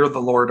us fear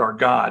the Lord our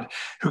God,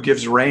 who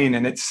gives rain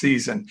in its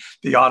season,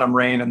 the autumn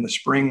rain and the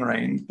spring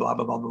rain, blah,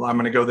 blah, blah, blah. I'm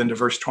going to go then to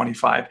verse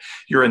 25.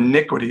 Your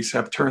iniquities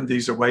have turned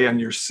these away, and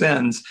your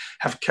sins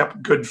have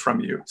kept good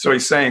from you. So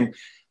he's saying,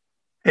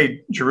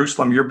 hey,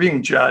 Jerusalem, you're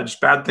being judged.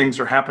 Bad things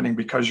are happening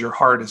because your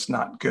heart is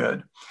not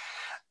good.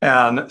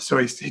 And so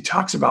he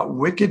talks about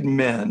wicked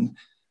men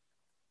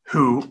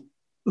who,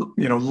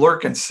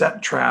 lurk and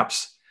set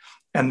traps.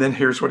 And then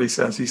here's what he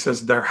says. He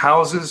says, their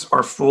houses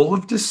are full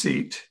of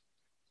deceit.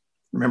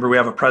 Remember, we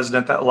have a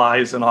president that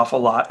lies an awful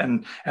lot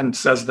and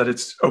says that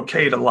it's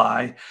okay to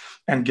lie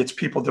and gets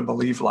people to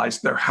believe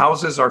lies. Their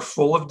houses are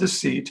full of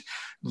deceit.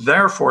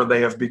 Therefore, they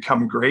have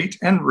become great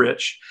and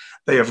rich.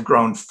 They have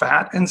grown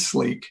fat and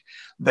sleek.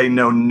 They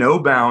know no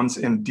bounds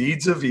in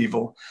deeds of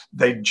evil.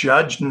 They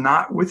judge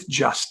not with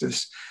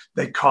justice.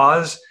 They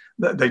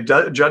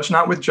judge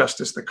not with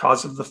justice the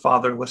cause of the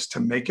fatherless to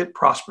make it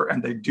prosper,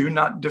 and they do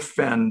not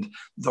defend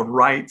the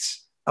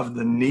rights of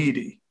the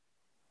needy.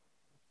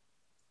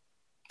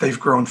 They've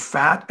grown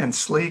fat and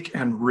sleek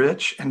and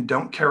rich and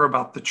don't care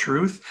about the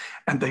truth,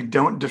 and they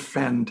don't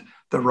defend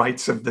the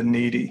rights of the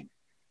needy.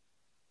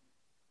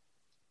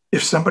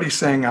 If somebody's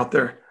saying out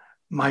there,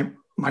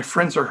 my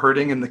friends are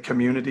hurting in the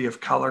community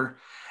of color,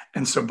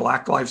 and so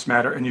Black Lives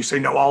Matter, and you say,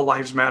 no, all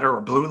lives matter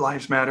or blue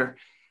lives matter,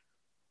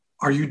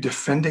 are you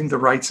defending the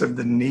rights of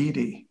the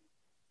needy?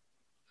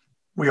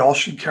 We all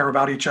should care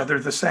about each other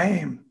the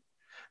same.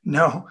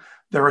 No,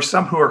 there are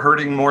some who are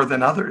hurting more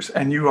than others,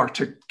 and you are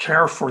to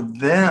care for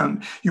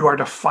them. You are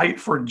to fight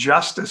for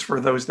justice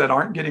for those that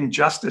aren't getting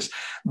justice.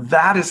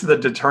 That is the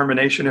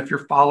determination if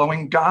you're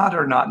following God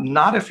or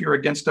not if you're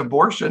against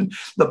abortion.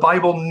 The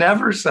Bible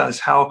never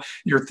says how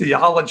your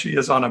theology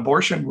is on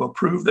abortion will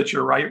prove that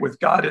you're right with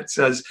God. It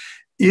says,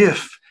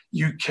 if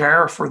you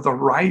care for the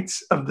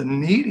rights of the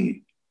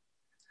needy.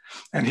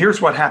 And here's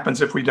what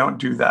happens if we don't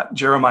do that.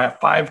 Jeremiah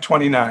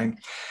 5:29,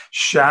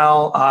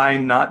 shall I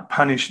not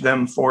punish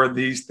them for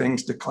these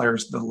things,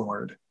 declares the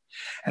Lord?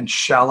 And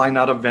shall I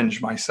not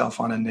avenge myself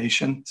on a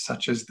nation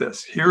such as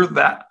this? Hear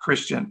that,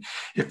 Christian.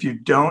 If you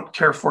don't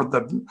care for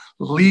the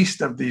least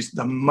of these,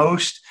 the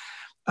most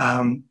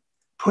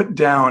put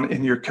down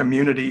in your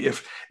community,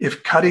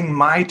 if cutting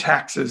my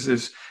taxes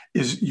is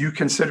you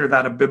consider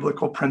that a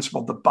biblical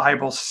principle, the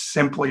Bible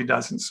simply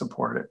doesn't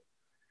support it.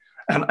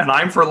 And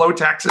I'm for low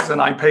taxes, and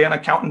I pay an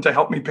accountant to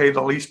help me pay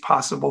the least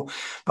possible,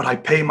 but I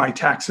pay my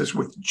taxes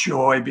with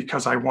joy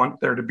because I want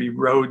there to be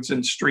roads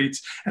and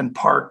streets and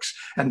parks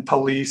and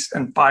police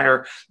and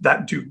fire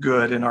that do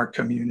good in our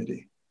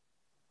community.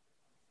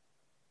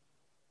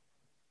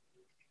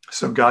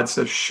 So God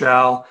says,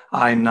 shall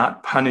I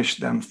not punish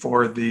them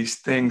for these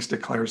things,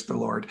 declares the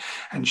Lord,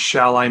 and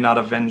shall I not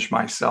avenge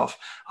myself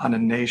on a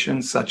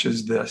nation such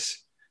as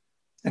this?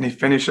 And he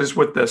finishes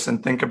with this,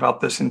 and think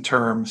about this in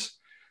terms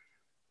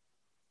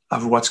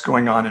of what's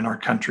going on in our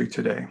country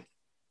today.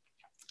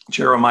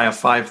 Jeremiah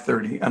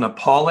 5:30, an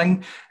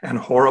appalling and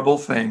horrible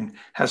thing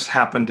has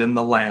happened in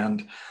the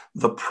land.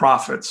 The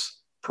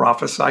prophets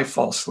prophesy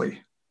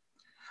falsely.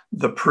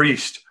 The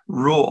priests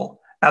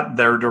rule at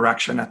their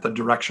direction, at the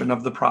direction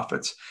of the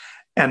prophets,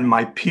 and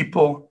my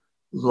people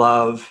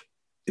love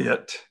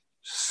it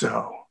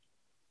so.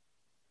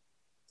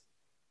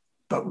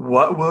 But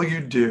what will you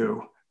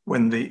do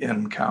when the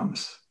end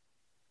comes?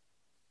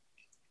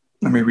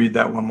 Let me read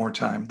that one more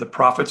time. The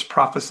prophets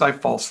prophesy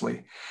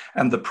falsely,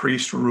 and the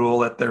priests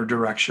rule at their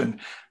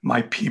direction.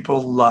 My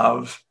people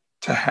love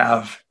to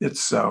have it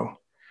so.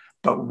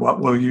 But what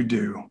will you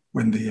do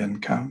when the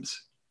end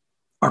comes?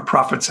 Our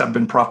prophets have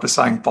been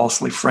prophesying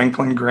falsely.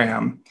 Franklin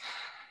Graham,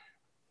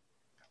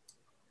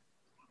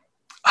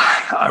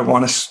 I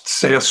want to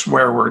say a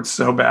swear word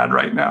so bad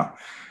right now.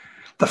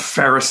 The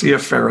Pharisee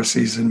of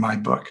Pharisees in my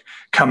book,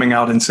 coming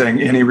out and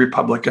saying any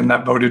Republican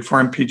that voted for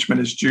impeachment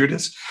is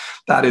Judas.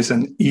 That is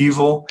an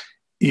evil,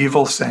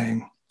 evil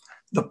saying.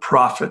 The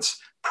prophets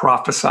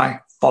prophesy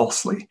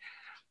falsely.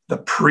 The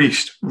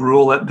priests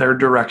rule at their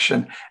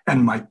direction,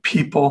 and my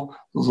people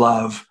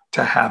love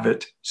to have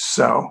it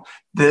so.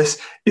 This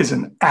is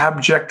an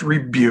abject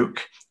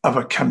rebuke of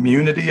a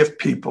community of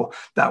people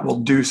that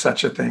will do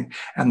such a thing.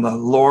 And the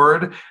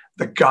Lord,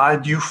 the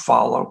God you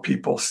follow,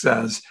 people,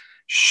 says,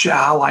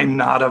 shall I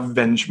not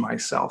avenge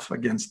myself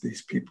against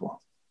these people?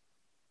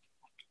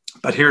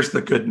 But here's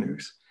the good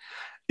news.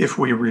 If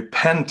we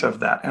repent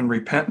of that, and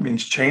repent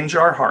means change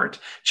our heart,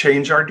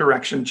 change our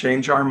direction,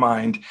 change our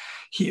mind,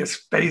 he is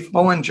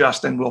faithful and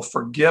just and will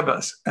forgive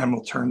us and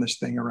will turn this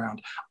thing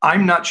around.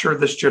 I'm not sure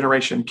this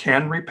generation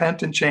can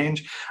repent and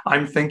change.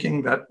 I'm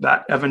thinking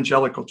that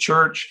evangelical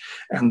church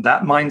and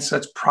that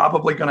mindset's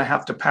probably going to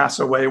have to pass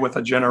away with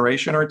a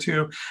generation or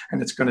two,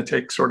 and it's going to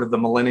take sort of the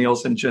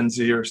millennials and Gen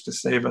Zers to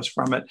save us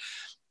from it.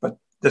 But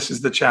this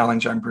is the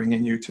challenge I'm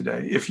bringing you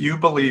today. If you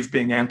believe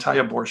being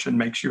anti-abortion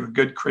makes you a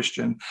good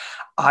Christian,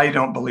 I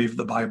don't believe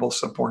the Bible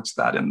supports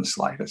that in the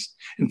slightest.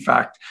 In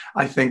fact,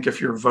 I think if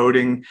you're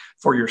voting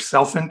for your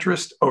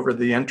self-interest over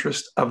the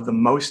interest of the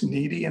most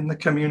needy in the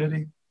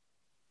community,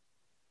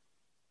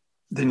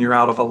 then you're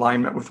out of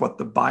alignment with what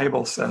the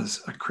Bible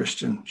says a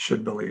Christian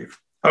should believe.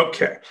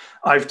 Okay,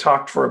 I've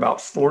talked for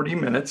about 40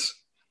 minutes,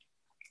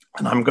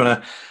 and I'm going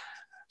to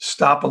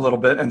stop a little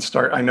bit and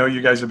start. I know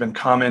you guys have been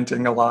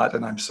commenting a lot,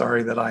 and I'm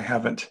sorry that I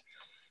haven't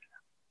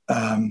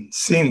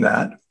seen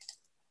that.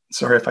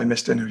 Sorry if I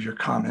missed any of your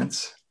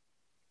comments.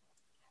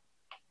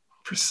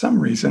 For some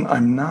reason,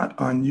 I'm not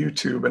on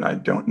YouTube, and I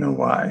don't know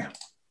why.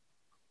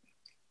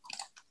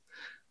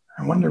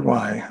 I wonder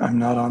why I'm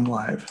not on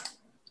live.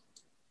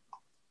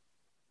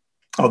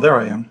 Oh, there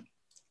I am.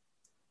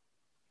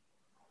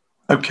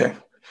 Okay.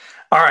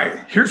 All right.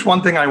 Here's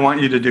one thing I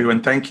want you to do,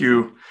 and thank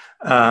you.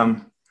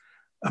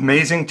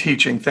 Amazing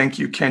teaching. Thank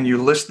you. Can you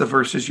list the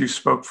verses you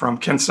spoke from?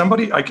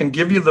 I can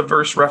give you the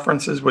verse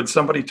references. Would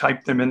somebody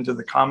type them into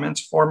the comments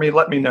for me?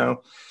 Let me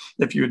know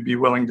if you would be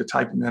willing to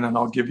type them in, and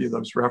I'll give you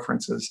those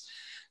references,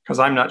 because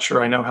I'm not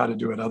sure I know how to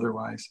do it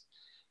otherwise.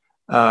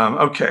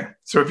 Okay.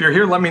 So if you're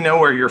here, let me know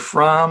where you're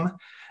from.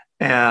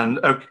 And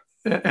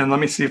let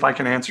me see if I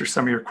can answer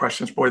some of your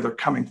questions. Boy, they're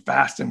coming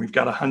fast, and we've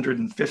got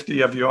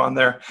 150 of you on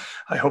there.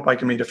 I hope I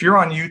can meet. If you're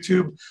on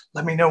YouTube,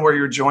 let me know where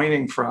you're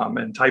joining from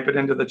and type it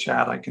into the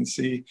chat. I can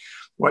see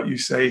what you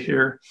say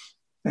here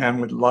and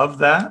would love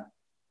that.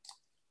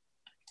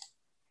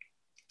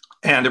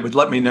 And it would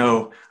let me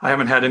know, I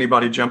haven't had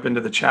anybody jump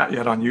into the chat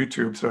yet on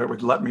YouTube, so it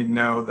would let me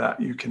know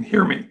that you can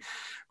hear me,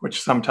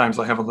 which sometimes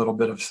I have a little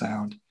bit of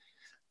sound.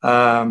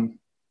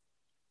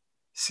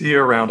 See you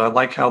around. I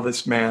like how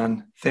this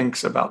man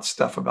thinks about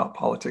stuff about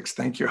politics.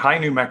 Thank you. Hi,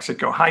 New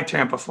Mexico. Hi,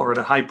 Tampa,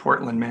 Florida. Hi,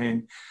 Portland,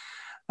 Maine.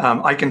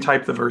 I can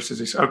type the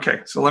verses.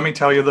 Okay, so let me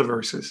tell you the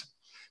verses.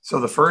 So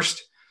the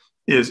first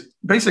is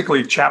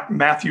basically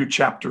Matthew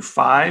chapter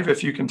 5,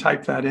 if you can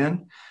type that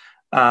in,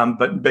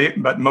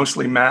 but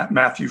mostly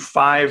Matthew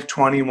 5,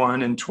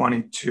 21 and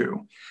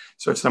 22.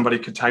 So if somebody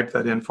could type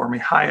that in for me.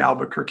 Hi,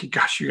 Albuquerque.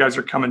 Gosh, you guys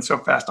are coming so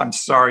fast. I'm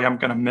sorry. I'm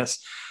going to miss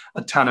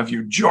a ton of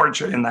you.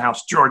 Georgia in the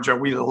house. Georgia,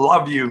 we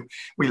love you.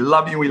 We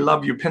love you. We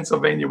love you.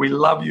 Pennsylvania, we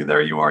love you.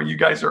 There you are. You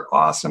guys are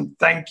awesome.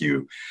 Thank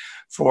you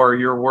for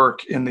your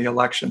work in the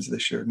elections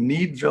this year.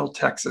 Needville,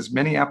 Texas,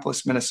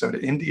 Minneapolis, Minnesota,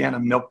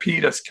 Indiana,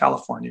 Milpitas,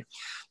 California.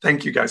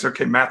 Thank you guys.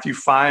 Okay, Matthew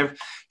 5,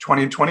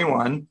 20 and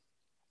 21.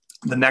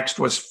 The next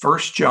was 1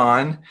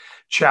 John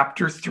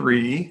chapter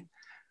 3,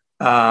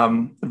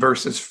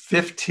 verses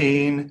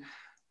 15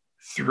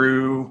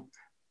 through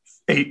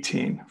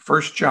 18.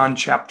 1 John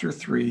chapter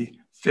 3,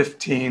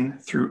 15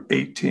 through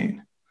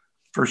 18.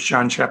 1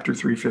 John chapter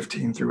 3,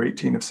 15 through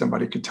 18, if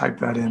somebody could type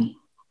that in.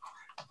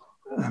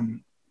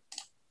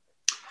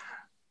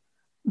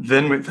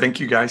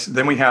 Thank you guys.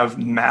 Then we have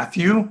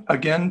Matthew,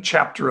 again,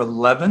 chapter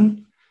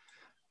 11.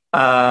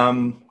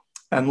 And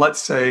let's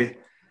say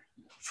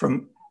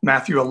from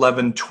Matthew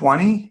 11,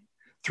 20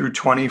 through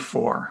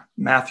 24.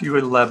 Matthew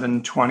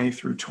 11, 20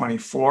 through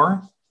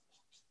 24.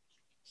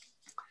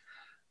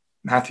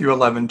 Matthew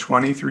 11,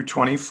 20 through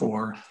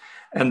 24.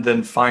 And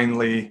then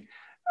finally,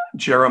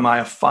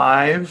 Jeremiah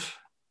 5.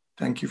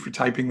 Thank you for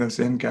typing those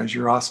in, guys.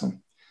 You're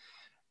awesome.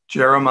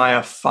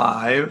 Jeremiah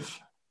 5,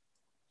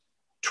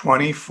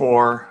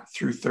 24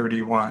 through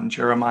 31.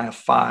 Jeremiah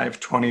 5,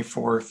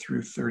 24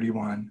 through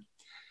 31.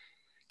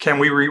 Can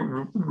we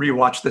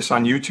rewatch this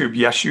on YouTube?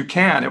 Yes, you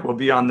can. It will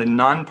be on the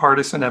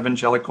Nonpartisan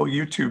Evangelical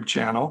YouTube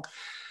channel.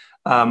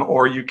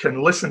 Or you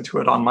can listen to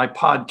it on my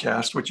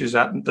podcast, which is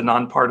at the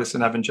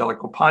Nonpartisan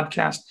Evangelical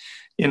Podcast,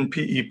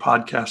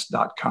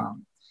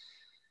 npepodcast.com.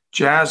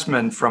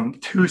 Jasmine from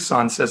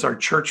Tucson says, our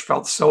church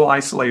felt so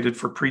isolated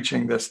for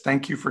preaching this.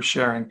 Thank you for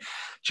sharing.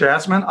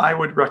 Jasmine, I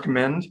would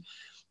recommend,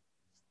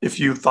 if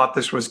you thought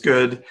this was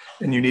good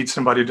and you need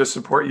somebody to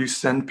support you,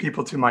 send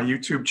people to my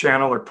YouTube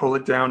channel or pull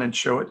it down and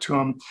show it to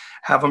them.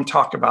 Have them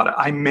talk about it.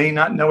 I may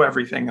not know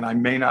everything and I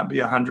may not be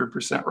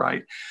 100%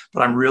 right,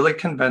 but I'm really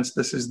convinced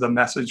this is the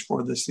message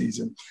for this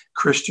season.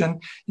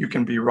 Christian, you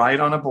can be right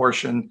on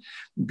abortion,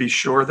 be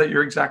sure that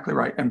you're exactly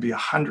right, and be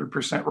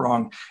 100%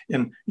 wrong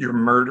in your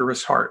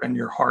murderous heart and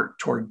your heart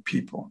toward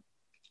people.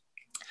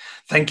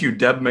 Thank you,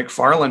 Deb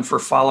McFarland, for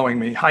following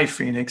me. Hi,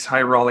 Phoenix.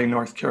 Hi, Raleigh,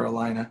 North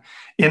Carolina.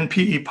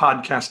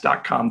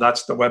 npepodcast.com.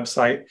 That's the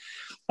website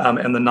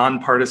and the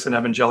Nonpartisan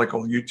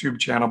Evangelical YouTube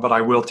channel, but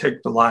I will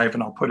take the live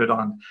and I'll put it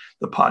on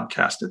the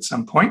podcast at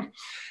some point.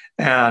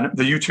 And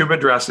the YouTube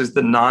address is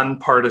the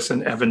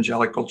Nonpartisan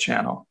Evangelical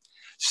channel.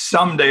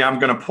 Someday I'm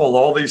going to pull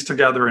all these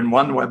together in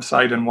one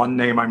website and one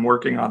name. I'm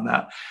working on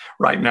that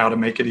right now to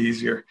make it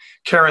easier.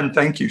 Karen,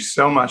 thank you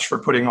so much for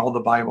putting all the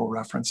Bible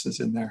references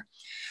in there.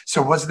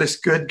 So was this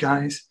good,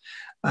 guys?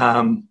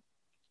 And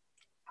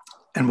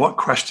what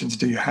questions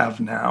do you have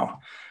now?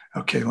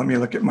 Okay, let me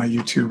look at my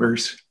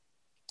YouTubers.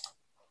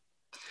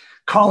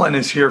 Colin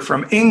is here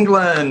from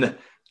England.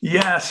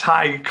 Yes,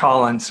 hi,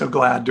 Colin. So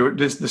glad.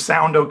 Does the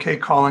sound okay,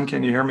 Colin?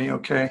 Can you hear me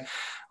okay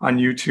on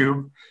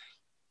YouTube?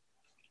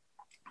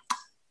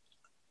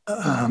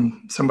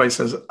 Somebody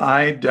says,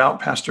 I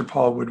doubt Pastor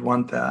Paul would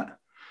want that.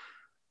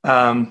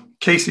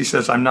 Casey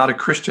says, I'm not a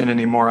Christian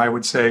anymore. I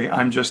would say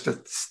I'm just a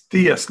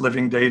theist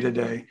living day to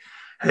day.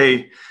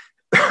 Hey,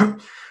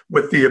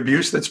 with the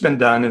abuse that's been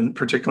done, and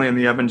particularly in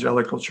the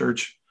evangelical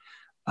church,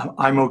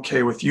 I'm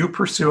okay with you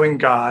pursuing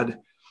God.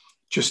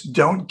 Just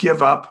don't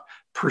give up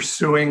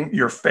pursuing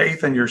your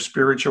faith and your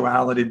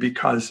spirituality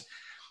because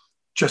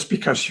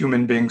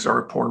human beings are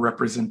a poor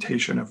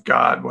representation of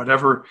God,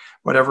 whatever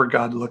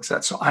God looks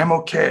at. So I'm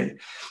okay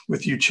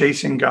with you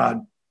chasing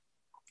God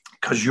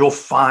because you'll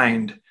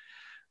find,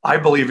 I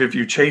believe if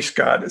you chase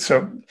God,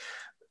 so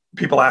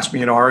people ask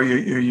me, are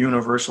you a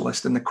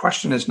universalist? And the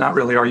question is not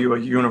really, are you a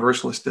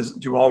universalist?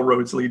 Do all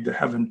roads lead to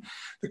heaven?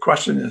 The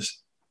question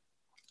is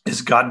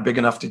God big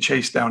enough to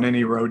chase down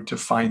any road to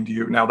find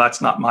you? Now,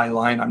 that's not my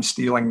line. I'm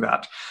stealing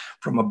that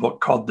from a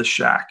book called The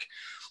Shack.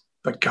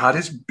 But God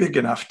is big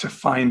enough to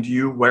find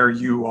you where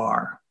you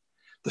are.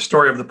 The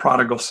story of the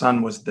prodigal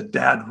son was the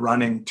dad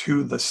running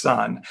to the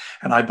son.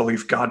 And I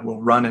believe God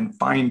will run and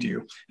find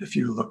you if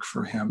you look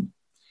for him.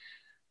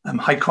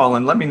 Hi,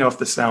 Colin. Let me know if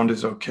the sound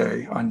is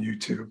okay on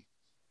YouTube.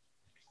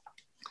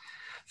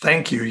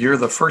 Thank you. You're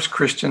the first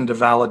Christian to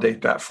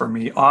validate that for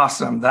me.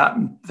 Awesome.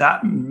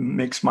 That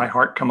makes my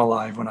heart come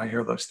alive when I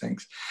hear those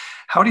things.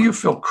 How do you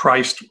feel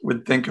Christ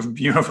would think of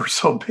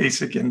universal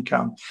basic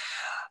income?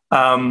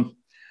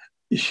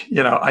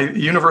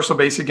 Universal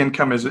basic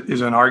income is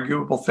an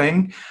arguable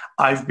thing.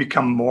 I've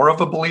become more of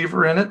a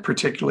believer in it,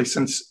 particularly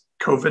since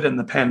COVID and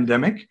the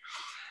pandemic.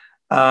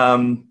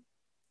 I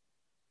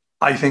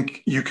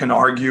think you can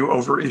argue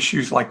over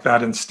issues like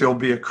that and still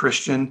be a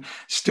Christian,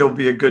 still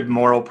be a good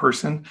moral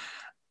person.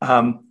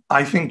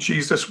 I think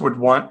Jesus would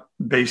want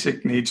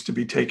basic needs to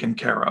be taken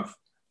care of.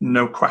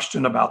 No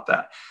question about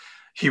that.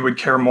 He would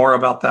care more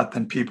about that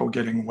than people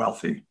getting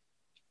wealthy.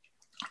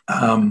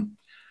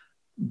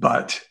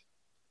 But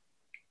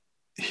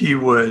he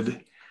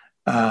would,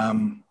 what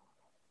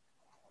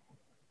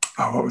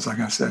was I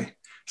going to say?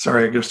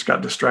 Sorry, I just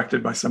got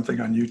distracted by something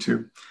on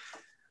YouTube.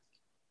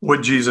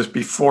 Would Jesus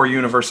be for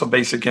universal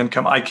basic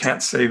income? I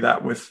can't say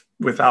that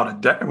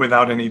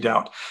without any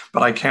doubt,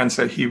 but I can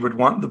say he would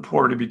want the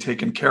poor to be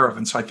taken care of.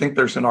 And so I think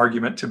there's an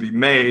argument to be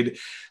made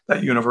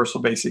that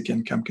universal basic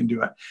income can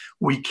do it.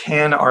 We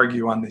can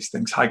argue on these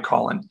things. Hi,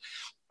 Colin.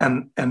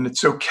 And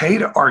it's okay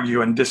to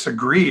argue and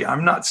disagree.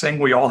 I'm not saying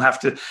we all have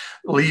to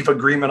leave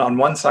agreement on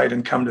one side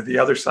and come to the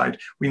other side.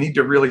 We need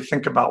to really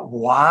think about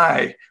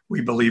why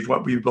we believe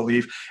what we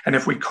believe. And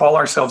if we call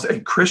ourselves a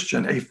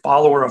Christian, a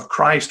follower of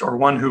Christ, or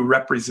one who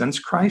represents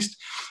Christ,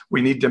 we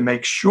need to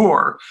make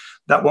sure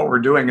that what we're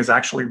doing is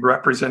actually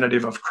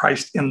representative of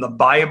Christ in the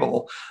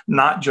Bible,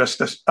 not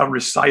just a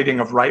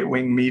reciting of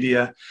right-wing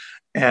media.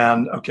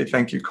 And okay,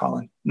 thank you,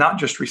 Colin. Not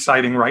just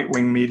reciting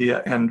right-wing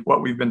media and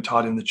what we've been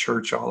taught in the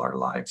church all our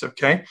lives,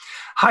 okay?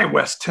 Hi,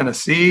 West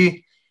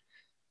Tennessee.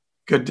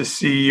 Good to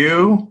see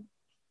you.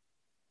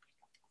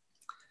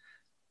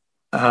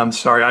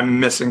 Sorry,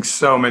 I'm missing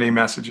so many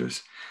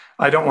messages.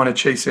 I don't want to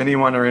chase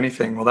anyone or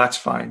anything. Well, that's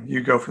fine.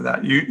 You go for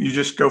that. You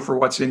just go for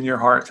what's in your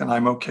heart, and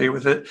I'm okay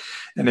with it.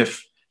 And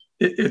if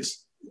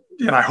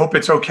and I hope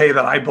it's okay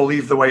that I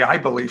believe the way I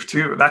believe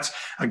too. That's,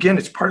 again,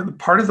 it's part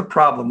of the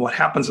problem. What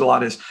happens a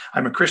lot is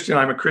I'm a Christian,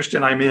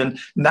 I'm in,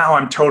 now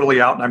I'm totally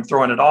out and I'm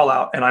throwing it all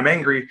out and I'm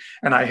angry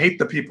and I hate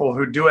the people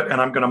who do it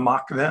and I'm going to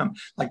mock them.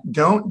 Like,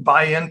 don't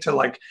buy into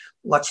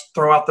let's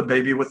throw out the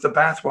baby with the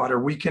bathwater.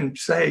 We can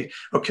say,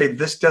 okay,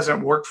 this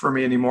doesn't work for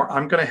me anymore.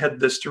 I'm going to head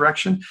this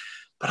direction.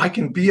 But I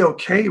can be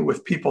okay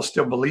with people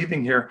still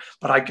believing here,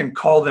 but I can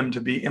call them to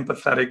be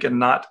empathetic and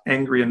not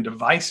angry and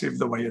divisive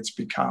the way it's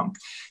become.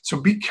 So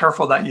be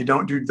careful that you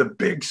don't do the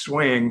big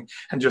swing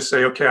and just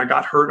say, okay, I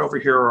got hurt over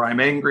here, or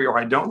I'm angry, or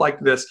I don't like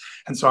this.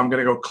 And so I'm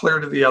going to go clear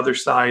to the other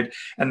side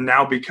and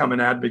now become an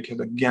advocate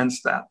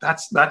against that.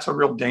 That's a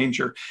real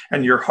danger.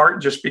 And your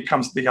heart just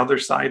becomes the other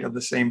side of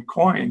the same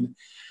coin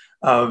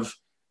of,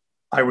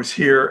 I was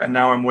here and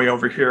now I'm way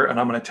over here and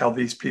I'm going to tell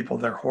these people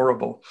they're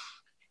horrible.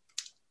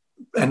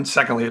 And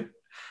secondly,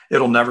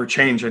 it'll never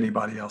change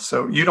anybody else.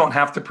 So you don't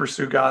have to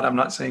pursue God. I'm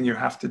not saying you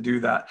have to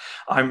do that.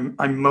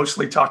 I'm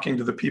mostly talking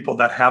to the people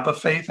that have a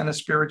faith and a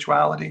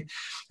spirituality.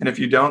 And if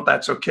you don't,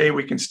 that's okay.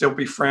 We can still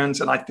be friends.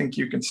 And I think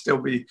you can still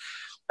be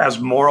as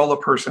moral a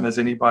person as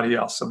anybody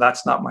else. So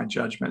that's not my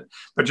judgment.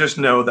 But just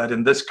know that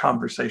in this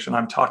conversation,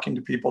 I'm talking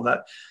to people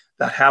that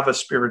have a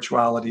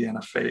spirituality and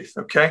a faith.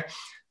 Okay.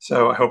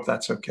 So I hope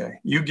that's okay.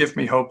 You give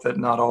me hope that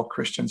not all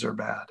Christians are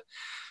bad.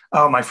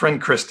 Oh, my friend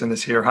Kristen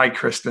is here. Hi,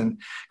 Kristen.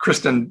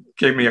 Kristen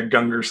gave me a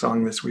Gungor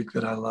song this week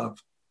that I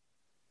love.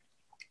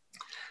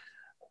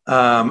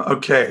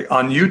 Okay,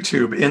 on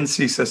YouTube,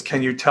 NC says,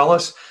 can you tell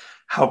us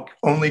how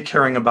only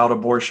caring about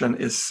abortion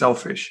is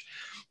selfish?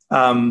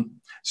 MC,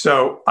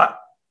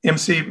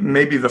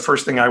 maybe the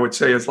first thing I would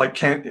say is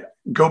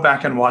go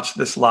back and watch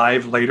this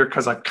live later,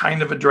 because I've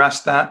kind of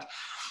addressed that.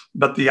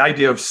 But the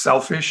idea of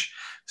selfish,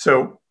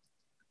 so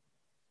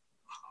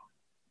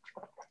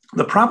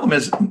the problem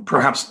is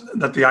perhaps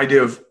that the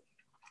idea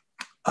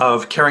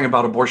of caring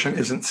about abortion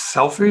isn't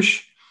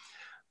selfish,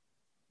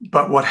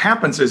 but what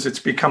happens is it's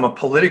become a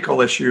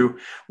political issue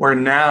where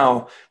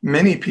now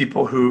many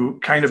people who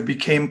kind of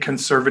became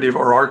conservative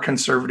or are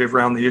conservative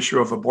around the issue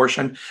of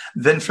abortion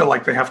then feel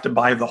like they have to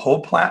buy the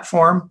whole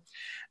platform.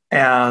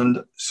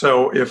 And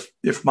so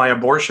if my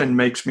abortion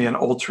makes me an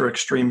ultra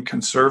extreme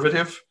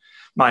conservative,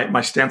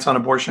 my stance on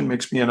abortion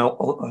makes me an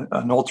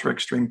ultra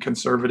extreme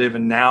conservative,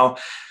 and now,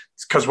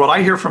 because what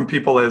I hear from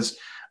people is,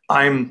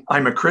 I'm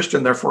a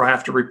Christian, therefore I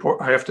have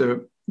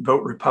to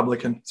vote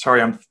Republican.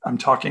 Sorry, I'm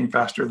talking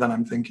faster than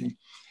I'm thinking.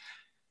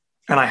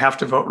 And I have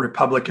to vote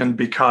Republican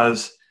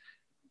because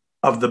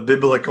of the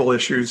biblical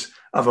issues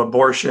of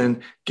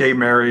abortion, gay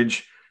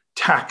marriage,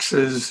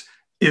 taxes,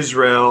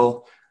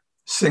 Israel,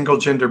 single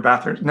gender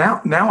bathrooms.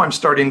 Now I'm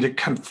starting to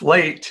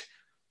conflate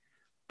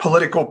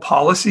political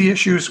policy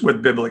issues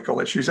with biblical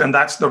issues. And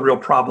that's the real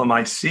problem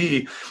I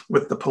see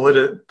with the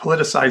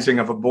politicizing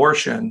of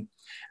abortion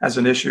as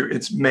an issue.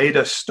 It's made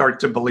us start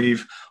to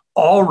believe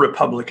all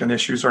Republican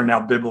issues are now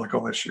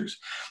biblical issues,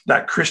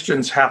 that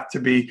Christians have to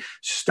be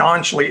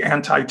staunchly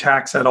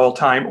anti-tax at all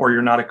time or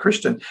you're not a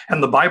Christian.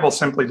 And the Bible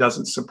simply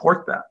doesn't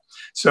support that.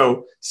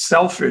 So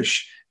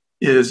selfish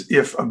is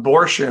if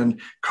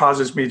abortion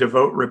causes me to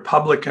vote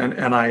Republican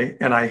and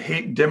I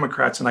hate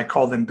Democrats and I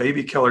call them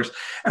baby killers.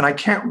 And I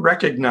can't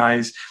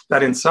recognize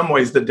that in some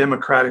ways the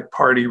Democratic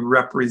Party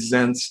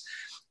represents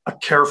a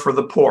care for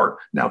the poor.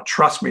 Now,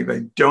 trust me,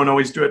 they don't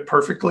always do it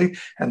perfectly.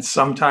 And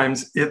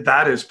sometimes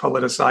that is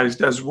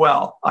politicized as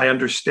well. I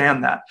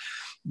understand that.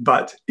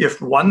 But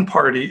if one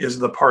party is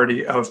the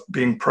party of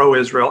being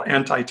pro-Israel,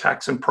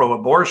 anti-tax, and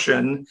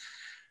pro-abortion,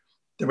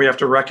 then we have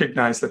to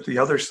recognize that the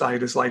other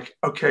side is like,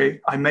 okay,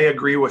 I may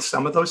agree with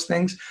some of those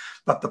things,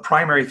 but the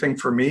primary thing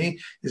for me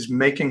is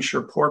making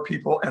sure poor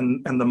people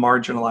and the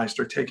marginalized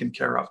are taken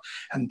care of.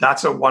 And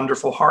that's a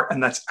wonderful heart.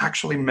 And that's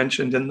actually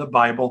mentioned in the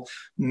Bible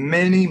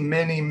many,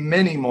 many,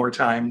 many more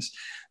times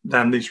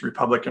than these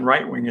Republican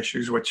right-wing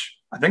issues, which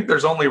I think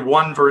there's only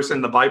one verse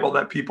in the Bible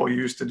that people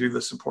use to do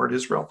the support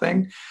Israel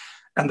thing.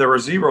 And there are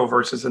 0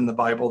 verses in the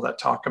Bible that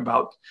talk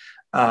about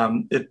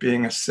it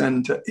being a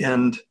sin to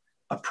end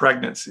a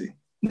pregnancy.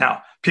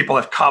 Now, people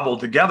have cobbled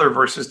together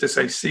verses to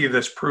say, see,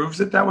 this proves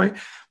it that way,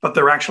 but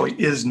there actually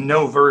is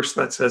no verse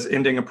that says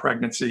ending a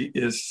pregnancy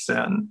is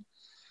sin.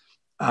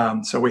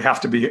 So we have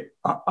to be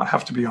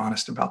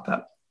honest about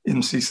that.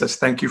 MC says,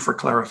 thank you for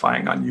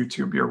clarifying on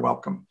YouTube. You're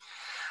welcome.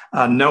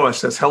 Noah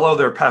says, hello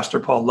there, Pastor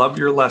Paul. Love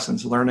your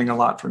lessons. Learning a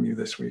lot from you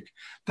this week.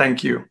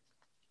 Thank you.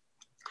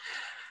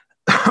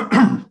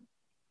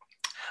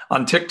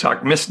 On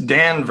TikTok, Miss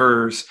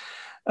Danvers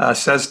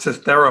says to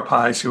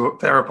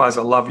Therapize,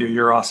 I love you.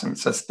 You're awesome. It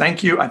says,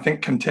 thank you. I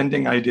think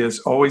contending ideas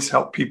always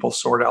help people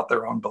sort out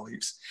their own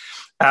beliefs.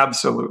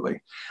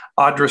 Absolutely.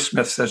 Audra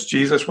Smith says,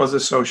 Jesus was a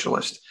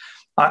socialist.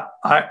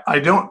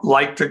 I don't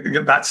like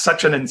to, that's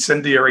such an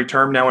incendiary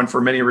term now. And for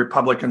many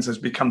Republicans has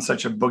become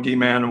such a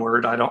boogeyman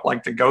word. I don't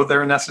like to go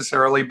there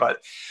necessarily, but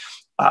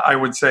I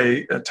would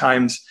say at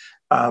times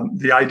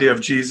the idea of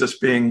Jesus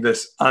being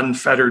this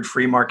unfettered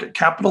free market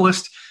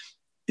capitalist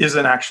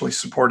isn't actually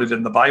supported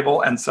in the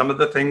Bible. And some of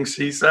the things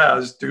he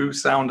says do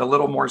sound a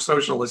little more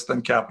socialist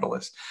than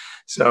capitalist.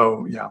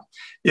 So yeah.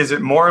 Is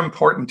it more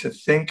important to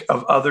think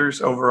of others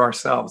over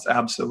ourselves?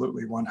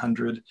 Absolutely,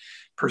 100%.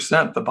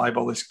 The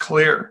Bible is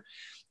clear.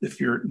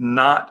 If you're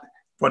not,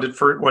 what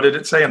did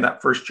it say in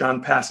that 1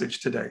 John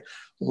passage today?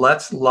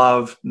 Let's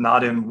love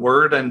not in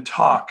word and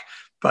talk,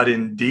 but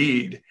in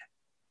deed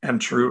and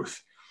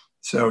truth.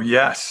 So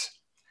yes,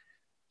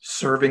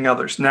 serving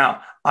others.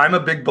 Now, I'm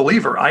a big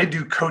believer. I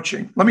do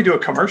coaching. Let me do a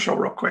commercial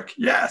real quick.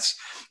 Yes,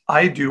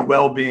 I do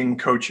well-being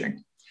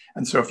coaching.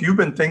 And so if you've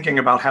been thinking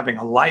about having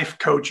a life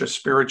coach, a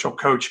spiritual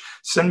coach,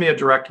 send me a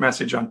direct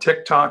message on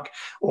TikTok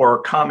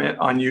or comment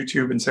on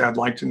YouTube and say, I'd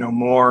like to know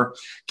more.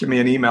 Give me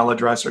an email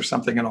address or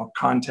something and I'll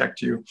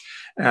contact you.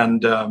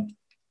 And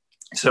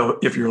so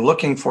if you're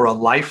looking for a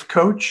life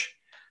coach,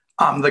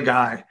 I'm the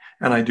guy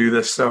and I do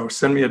this. So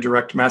send me a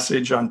direct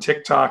message on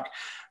TikTok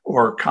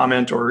or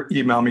comment or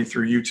email me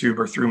through YouTube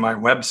or through my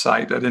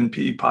website at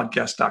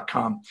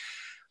npepodcast.com.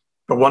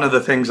 But one of the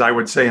things I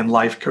would say in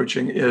life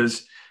coaching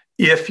is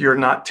if you're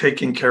not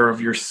taking care of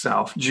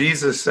yourself,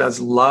 Jesus says,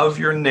 love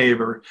your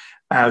neighbor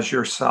as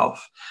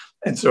yourself.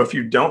 And so if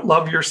you don't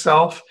love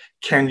yourself,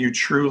 can you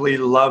truly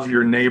love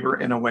your neighbor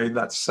in a way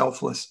that's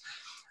selfless?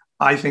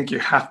 I think you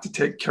have to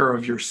take care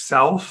of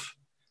yourself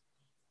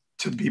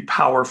to be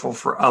powerful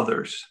for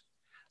others.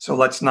 So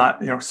let's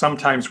not,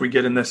 sometimes we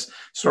get in this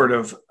sort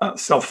of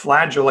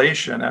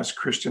self-flagellation as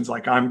Christians,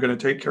 like I'm going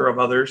to take care of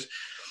others,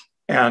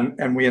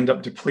 and we end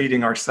up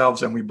depleting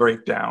ourselves and we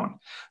break down.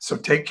 So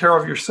take care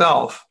of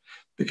yourself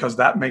because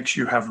that makes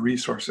you have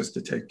resources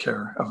to take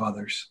care of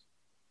others.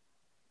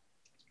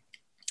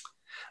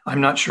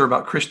 I'm not sure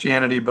about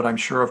Christianity, but I'm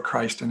sure of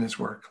Christ and his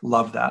work.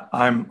 Love that.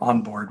 I'm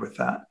on board with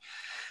that.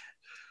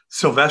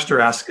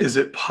 Sylvester asks, is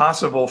it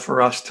possible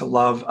for us to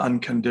love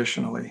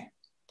unconditionally?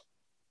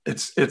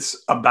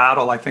 It's a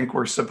battle I think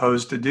we're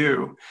supposed to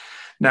do.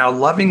 Now,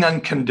 loving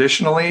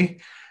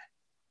unconditionally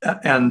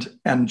and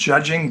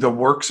judging the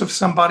works of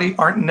somebody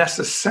aren't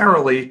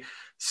necessarily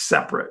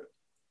separate.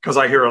 Because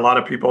I hear a lot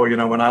of people,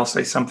 when I'll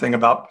say something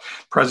about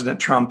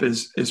President Trump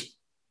is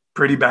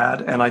pretty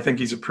bad, and I think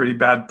he's a pretty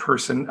bad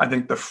person. I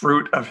think the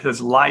fruit of his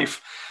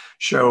life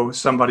show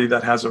somebody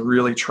that has a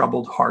really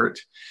troubled heart.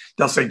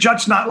 They'll say,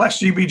 judge not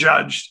lest ye be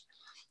judged.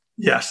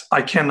 Yes,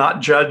 I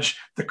cannot judge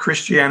the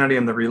Christianity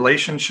and the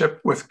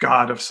relationship with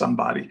God of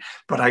somebody,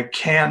 but I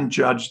can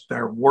judge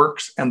their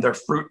works and their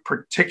fruit,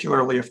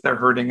 particularly if they're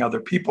hurting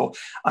other people.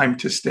 I'm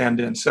to stand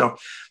in. So,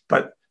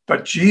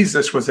 but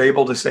Jesus was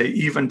able to say,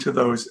 even to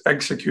those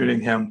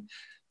executing him,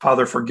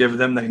 Father, forgive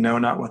them. They know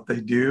not what they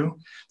do.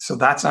 So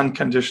that's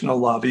unconditional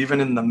love. Even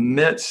in the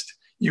midst,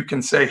 you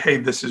can say, hey,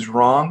 this is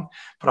wrong,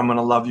 but I'm going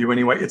to love you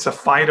anyway. It's a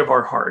fight of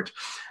our heart.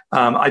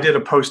 I did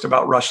a post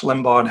about Rush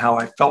Limbaugh and how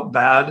I felt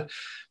bad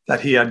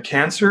that he had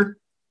cancer,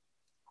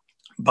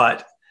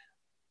 but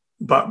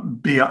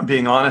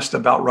being honest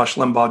about Rush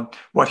Limbaugh,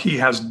 what he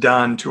has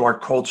done to our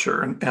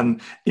culture and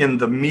in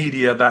the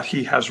media that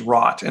he has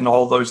wrought, and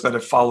all those that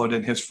have followed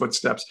in his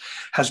footsteps,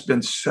 has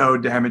been so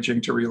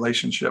damaging to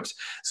relationships.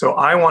 So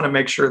I want to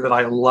make sure that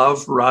I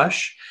love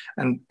Rush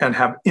and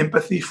have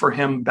empathy for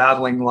him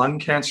battling lung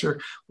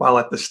cancer, while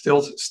at the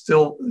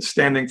still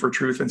standing for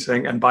truth and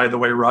saying, and by the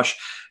way, Rush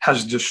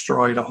has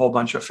destroyed a whole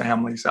bunch of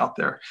families out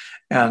there.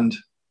 And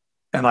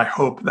I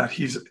hope that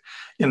he's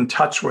in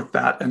touch with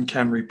that and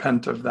can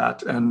repent of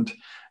that and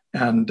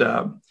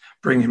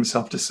bring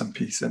himself to some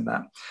peace in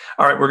that.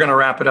 All right, we're going to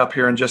wrap it up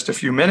here in just a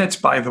few minutes.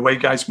 By the way,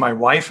 guys, my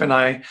wife and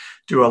I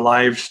do a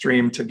live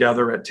stream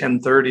together at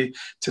 10:30.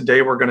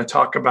 Today, we're going to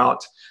talk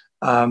about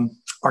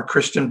our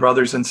Christian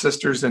brothers and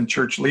sisters in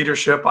church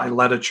leadership. I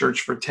led a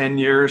church for 10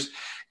 years.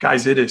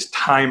 Guys, it is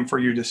time for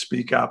you to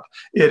speak up.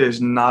 It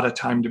is not a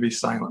time to be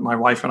silent. My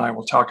wife and I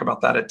will talk about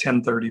that at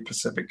 10:30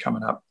 Pacific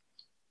coming up.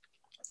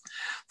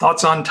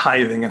 Thoughts on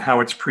tithing and how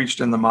it's preached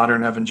in the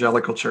modern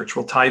evangelical church.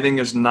 Well, tithing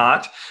is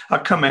not a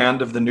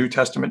command of the New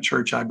Testament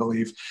church, I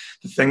believe.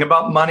 The thing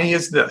about money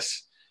is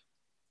this: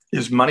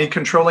 is money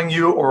controlling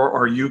you, or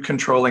are you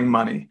controlling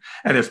money?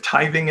 And if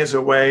tithing is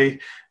a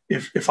way,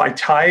 if I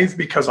tithe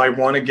because I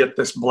want to get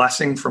this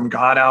blessing from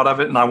God out of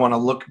it, and I want to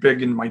look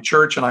big in my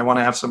church, and I want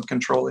to have some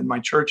control in my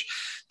church,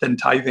 then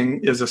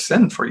tithing is a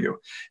sin for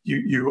you.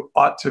 You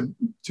ought to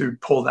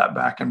pull that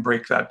back and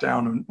break that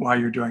down while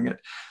you're doing it.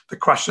 The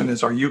question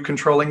is, are you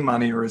controlling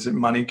money, or is it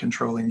money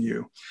controlling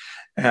you?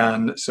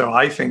 And so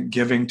I think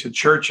giving to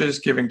churches,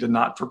 giving to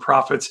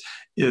not-for-profits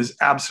is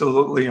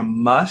absolutely a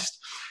must.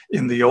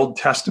 In the Old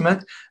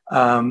Testament,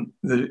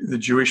 the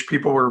Jewish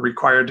people were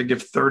required to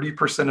give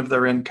 30% of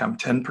their income,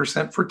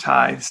 10% for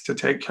tithes to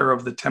take care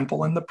of the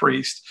temple and the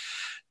priest,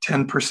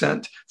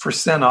 10% for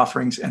sin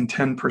offerings, and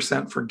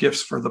 10% for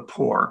gifts for the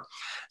poor.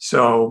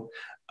 So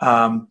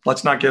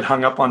let's not get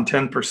hung up on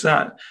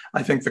 10%.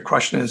 I think the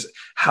question is,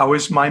 how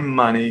is my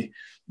money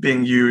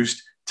being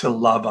used to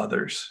love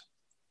others?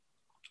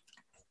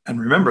 And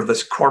remember,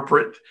 this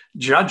corporate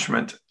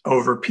judgment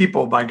over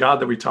people by God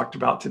that we talked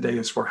about today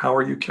is for how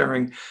are you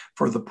caring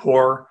for the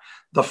poor,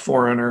 the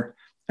foreigner,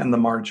 and the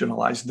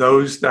marginalized,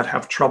 those that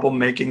have trouble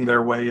making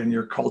their way in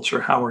your culture.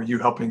 How are you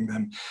helping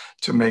them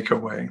to make a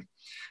way?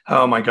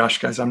 Oh my gosh,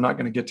 guys, I'm not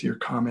going to get to your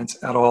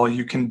comments at all.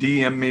 You can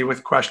DM me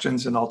with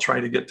questions and I'll try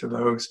to get to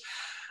those.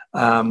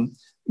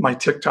 My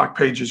TikTok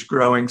page is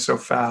growing so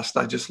fast.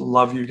 I just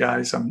love you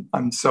guys.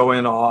 I'm so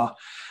in awe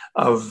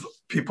of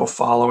people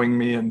following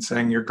me and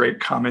saying your great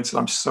comments. And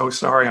I'm so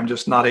sorry, I'm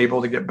just not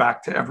able to get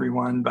back to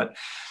everyone, but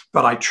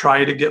I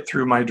try to get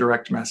through my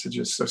direct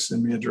messages. So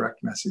send me a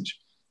direct message.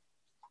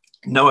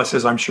 Noah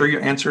says, I'm sure you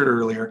answered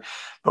earlier,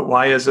 but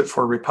why is it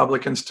for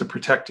Republicans to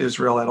protect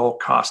Israel at all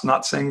costs?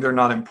 Not saying they're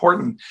not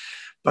important,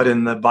 but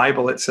in the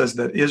Bible, it says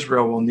that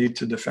Israel will need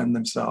to defend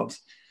themselves.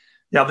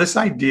 Yeah, this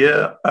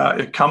idea,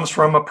 it comes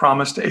from a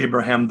promise to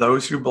Abraham,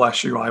 those who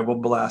bless you, I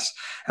will bless.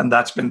 And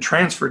that's been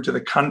transferred to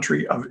the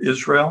country of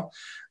Israel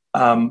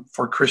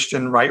for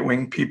Christian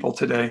right-wing people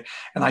today.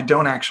 And I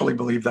don't actually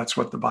believe that's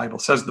what the Bible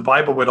says. The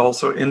Bible would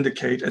also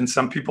indicate, and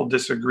some people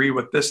disagree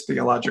with this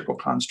theological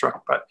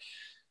construct, but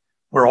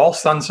we're all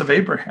sons of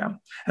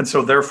Abraham. And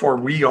so therefore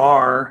we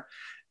are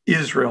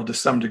Israel to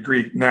some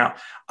degree. Now,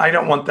 I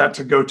don't want that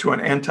to go to an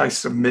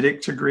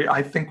anti-Semitic degree.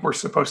 I think we're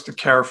supposed to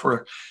care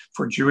for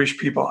Jewish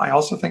people. I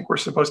also think we're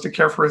supposed to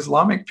care for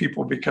Islamic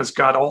people, because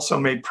God also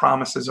made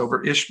promises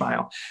over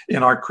Ishmael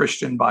in our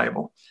Christian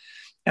Bible.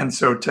 And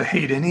so to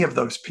hate any of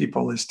those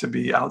people is to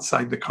be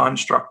outside the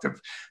construct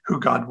of who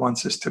God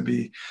wants us to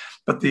be.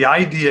 But the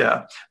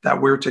idea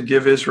that we're to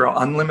give Israel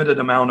unlimited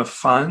amount of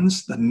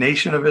funds, the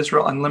nation of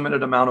Israel,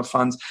 unlimited amount of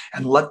funds,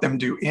 and let them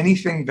do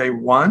anything they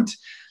want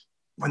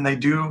when they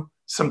do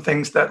some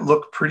things that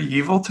look pretty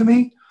evil to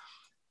me,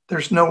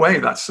 there's no way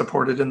that's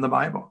supported in the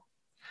Bible.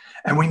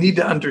 And we need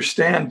to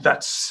understand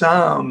that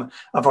some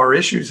of our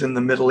issues in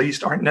the Middle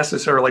East aren't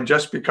necessarily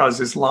just because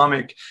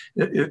Islamically,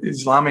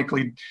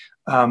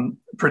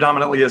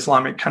 predominantly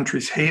Islamic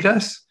countries hate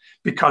us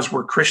because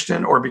we're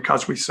Christian or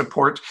because we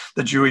support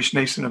the Jewish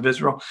nation of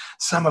Israel.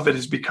 Some of it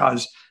is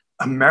because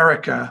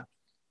America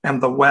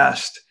and the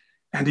West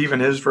and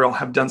even Israel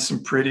have done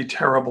some pretty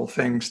terrible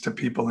things to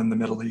people in the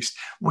Middle East.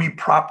 We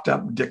propped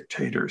up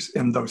dictators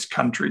in those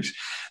countries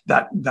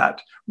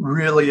that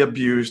really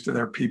abused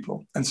their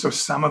people. And so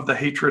some of the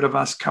hatred of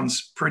us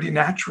comes pretty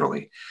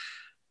naturally.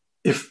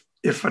 If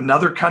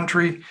another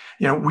country,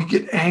 we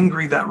get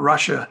angry that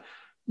Russia,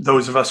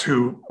 those of us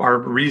who are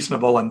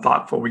reasonable and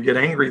thoughtful, we get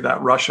angry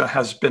that Russia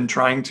has been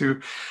trying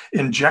to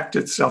inject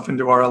itself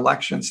into our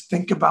elections.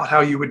 Think about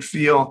how you would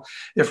feel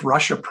if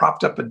Russia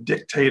propped up a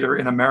dictator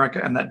in America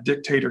and that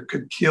dictator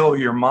could kill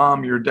your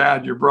mom, your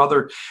dad, your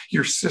brother,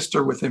 your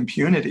sister with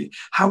impunity.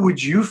 How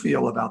would you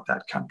feel about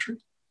that country?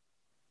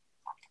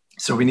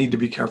 So we need to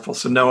be careful.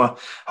 So Noah,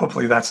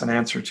 hopefully that's an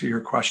answer to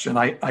your question.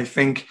 I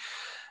think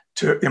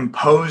to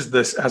impose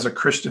this as a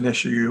Christian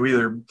issue. You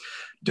either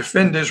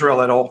defend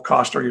Israel at all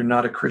cost or you're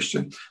not a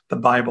Christian. The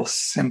Bible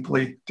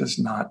simply does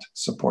not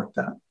support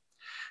that.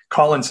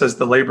 Colin says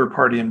the Labour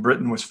Party in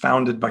Britain was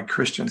founded by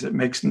Christians. It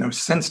makes no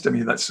sense to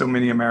me that so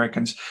many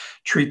Americans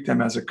treat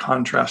them as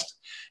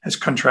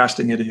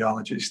contrasting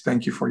ideologies.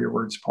 Thank you for your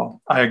words,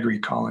 Paul. I agree,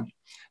 Colin.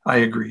 I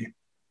agree.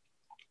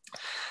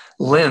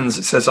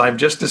 Linz says, I've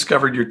just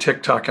discovered your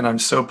TikTok and I'm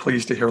so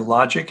pleased to hear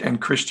logic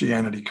and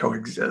Christianity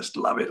coexist.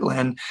 Love it,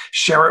 Lynn.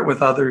 Share it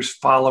with others.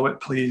 Follow it,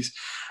 please.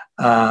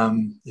 I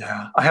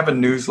have a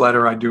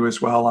newsletter I do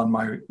as well on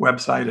my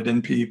website at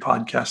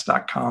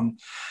npepodcast.com.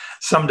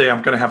 Someday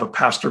I'm going to have a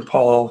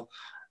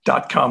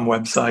pastorpaul.com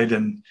website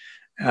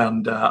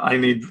and I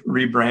need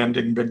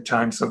rebranding big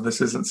time so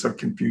this isn't so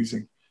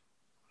confusing.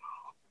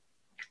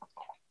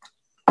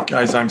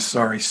 Guys, I'm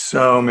sorry.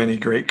 So many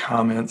great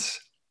comments.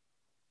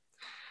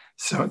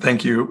 So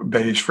thank you,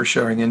 Beige, for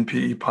sharing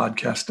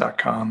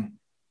npepodcast.com.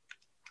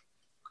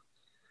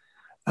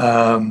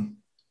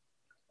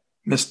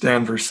 Miss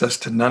Danvers says,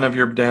 to none of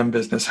your damn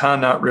business. Huh?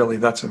 Not really.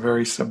 That's a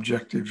very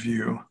subjective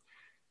view.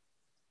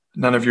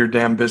 None of your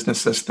damn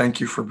business says,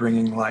 thank you for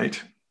bringing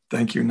light.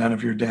 Thank you. None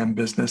of your damn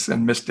business.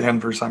 And Miss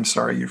Danvers, I'm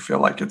sorry you feel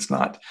like it's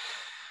not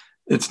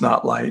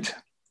light.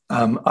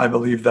 I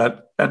believe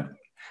that at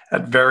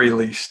very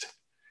least,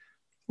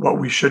 what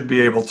we should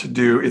be able to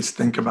do is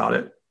think about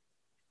it.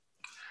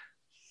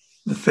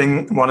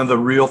 One of the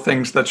real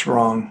things that's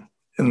wrong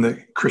in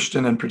the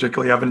Christian and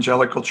particularly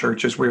evangelical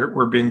church is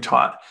we're being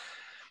taught.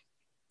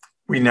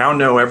 We now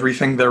know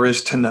everything there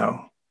is to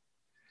know.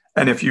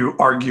 And if you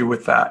argue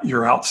with that,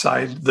 you're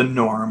outside the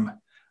norm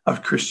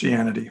of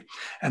Christianity.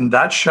 And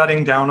that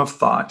shutting down of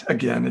thought,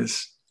 again,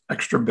 is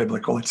extra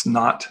biblical. It's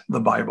not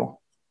the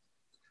Bible.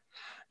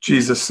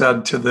 Jesus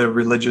said to the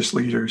religious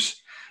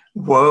leaders,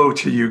 woe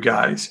to you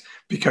guys,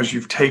 because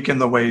you've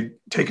taken away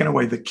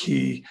the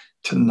key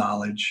to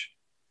knowledge.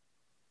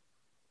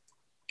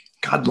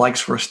 God likes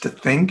for us to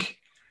think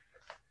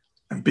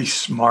and be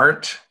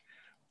smart,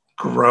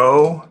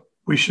 grow.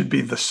 We should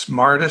be the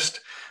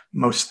smartest,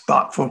 most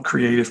thoughtful,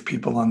 creative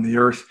people on the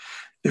earth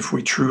if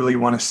we truly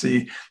want to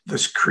see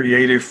this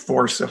creative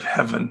force of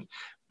heaven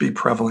be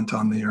prevalent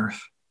on the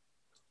earth.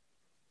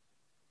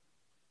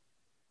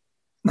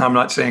 Now, I'm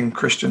not saying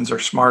Christians are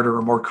smarter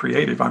or more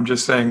creative. I'm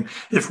just saying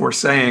if we're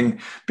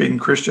saying being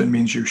Christian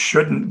means you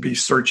shouldn't be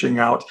searching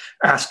out,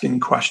 asking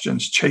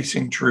questions,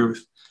 chasing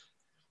truth,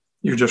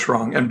 you're just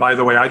wrong. And by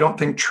the way, I don't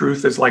think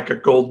truth is like a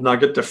gold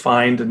nugget to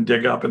find and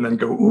dig up and then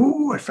go,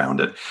 ooh, I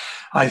found it.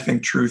 I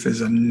think truth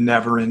is a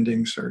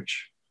never-ending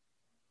search.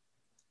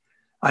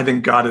 I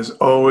think God is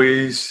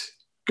always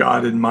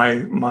God in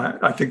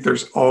I think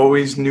there's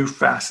always new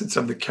facets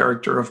of the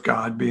character of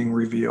God being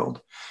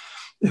revealed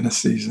in a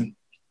season.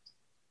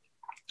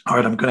 All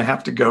right, I'm going to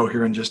have to go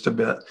here in just a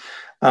bit.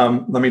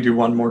 Let me do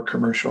one more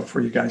commercial for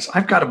you guys.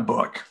 I've got a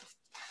book.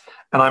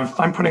 And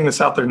I'm putting this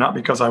out there not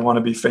because I want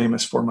to be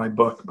famous for my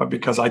book, but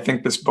because I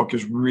think this book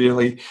is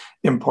really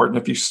important.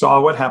 If you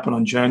saw what happened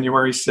on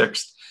January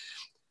 6th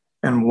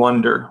and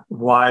wonder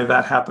why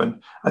that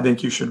happened, I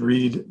think you should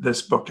read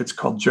this book. It's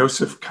called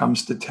Joseph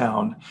Comes to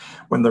Town,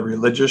 When the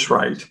Religious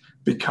Right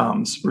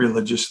Becomes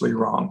Religiously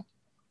Wrong.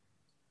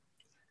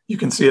 You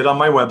can see it on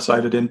my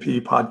website at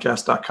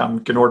npepodcast.com.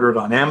 You can order it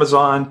on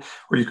Amazon,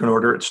 or you can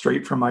order it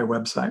straight from my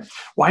website.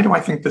 Why do I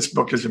think this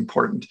book is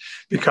important?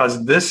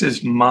 Because this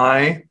is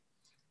my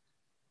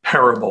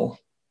parable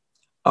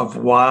of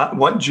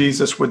what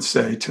Jesus would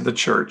say to the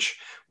church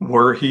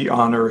were he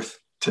on earth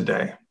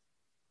today.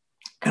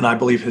 And I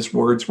believe his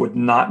words would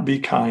not be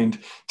kind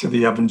to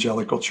the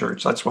evangelical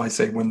church. That's why I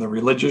say when the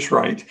religious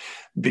right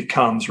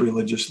becomes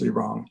religiously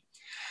wrong.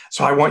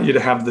 So I want you to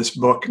have this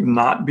book,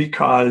 not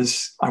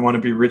because I want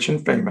to be rich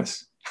and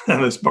famous.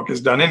 And this book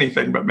has done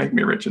anything but make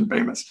me rich and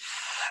famous.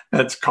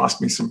 It's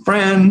cost me some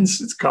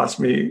friends. It's cost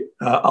me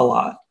a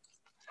lot.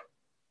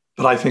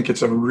 But I think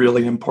it's a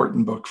really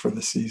important book for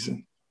the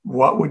season.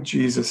 What would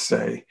Jesus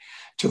say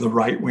to the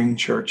right-wing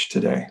church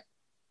today?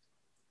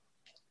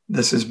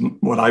 This is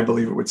what I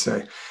believe it would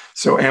say.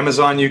 So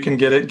Amazon, you can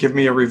get it. Give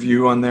me a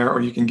review on there, or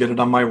you can get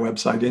it on my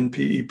website,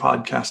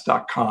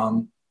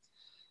 npepodcast.com.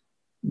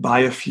 Buy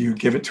a few,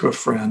 give it to a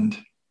friend.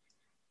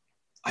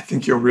 I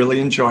think you'll really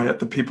enjoy it.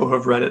 The people who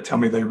have read it tell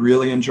me they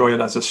really enjoy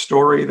it as a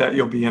story, that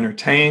you'll be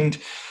entertained.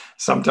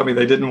 Some tell me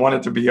they didn't want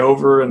it to be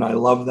over, and I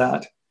love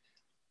that.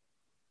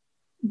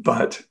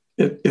 But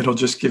it'll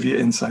just give you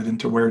insight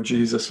into where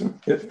Jesus'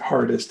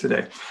 heart is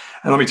today.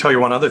 And let me tell you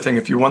one other thing.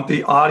 If you want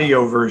the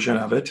audio version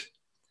of it,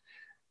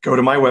 go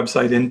to my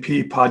website,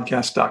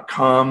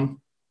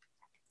 npepodcast.com.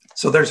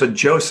 So there's a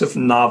Joseph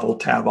novel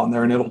tab on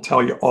there, and it'll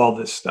tell you all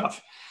this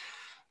stuff.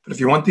 But if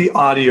you want the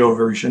audio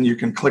version, you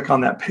can click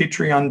on that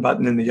Patreon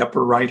button in the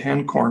upper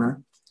right-hand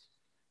corner.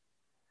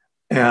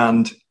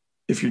 And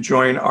if you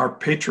join our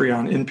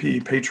Patreon,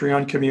 NPE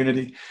Patreon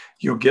community,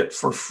 you'll get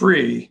for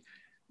free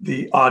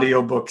the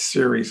audiobook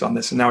series on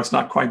this. And now it's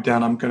not quite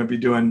done. I'm going to be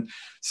doing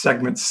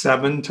segment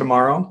 7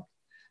 tomorrow,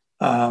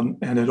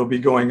 and it'll be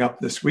going up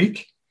this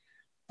week.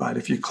 But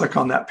if you click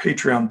on that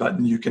Patreon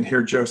button, you can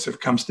hear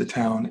Joseph Comes to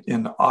Town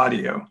in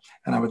audio.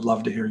 And I would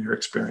love to hear your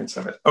experience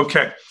of it.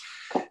 Okay.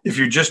 If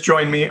you just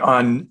joined me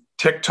on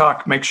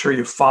TikTok, make sure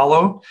you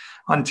follow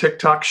on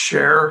TikTok,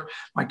 share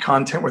my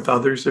content with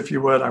others if you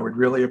would. I would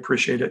really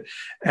appreciate it.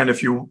 And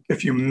if you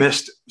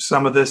missed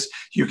some of this,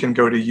 you can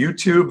go to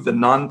YouTube, the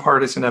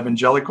Nonpartisan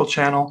Evangelical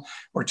channel,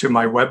 or to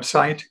my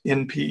website,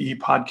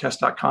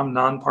 npepodcast.com,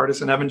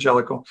 Nonpartisan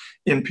Evangelical,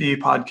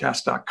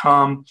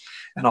 npepodcast.com,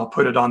 and I'll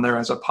put it on there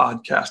as a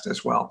podcast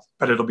as well.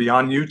 But it'll be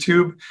on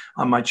YouTube,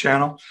 on my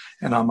channel,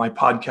 and on my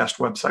podcast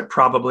website.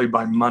 Probably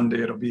by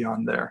Monday, it'll be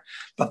on there.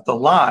 But the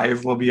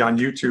live will be on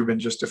YouTube in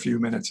just a few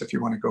minutes if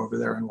you want to go over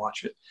there and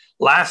watch it.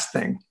 Last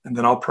thing, and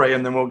then I'll pray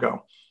and then we'll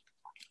go.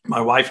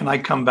 My wife and I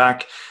come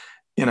back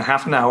in a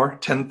half an hour,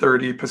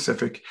 10:30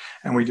 Pacific,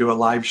 and we do a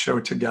live show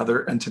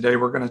together. And today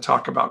we're going to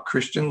talk about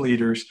Christian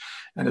leaders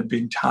and it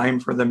being time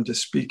for them to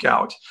speak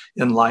out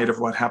in light of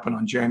what happened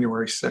on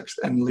January 6th.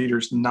 And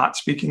leaders not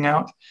speaking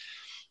out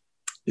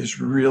is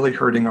really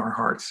hurting our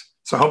hearts.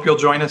 So I hope you'll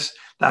join us.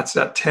 That's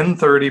at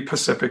 10:30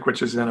 Pacific,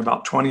 which is in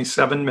about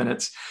 27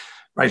 minutes,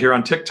 right here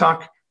on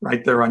TikTok,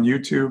 right there on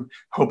YouTube.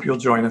 Hope you'll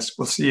join us.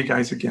 We'll see you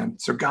guys again.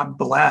 So God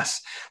bless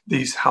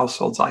these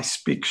households. I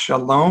speak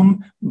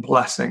shalom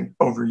blessing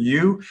over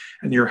you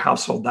and your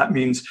household. That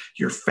means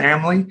your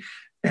family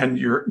and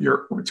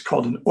your what's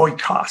called an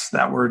oikos.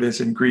 That word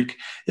is in Greek.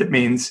 It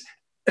means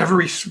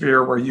every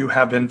sphere where you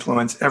have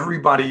influence,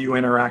 everybody you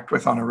interact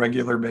with on a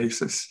regular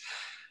basis.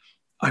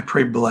 I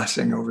pray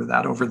blessing over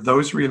that, over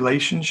those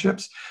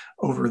relationships,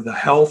 over the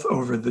health,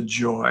 over the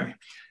joy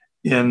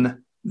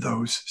in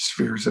those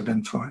spheres of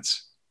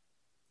influence.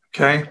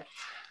 Okay?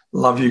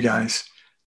 Love you guys.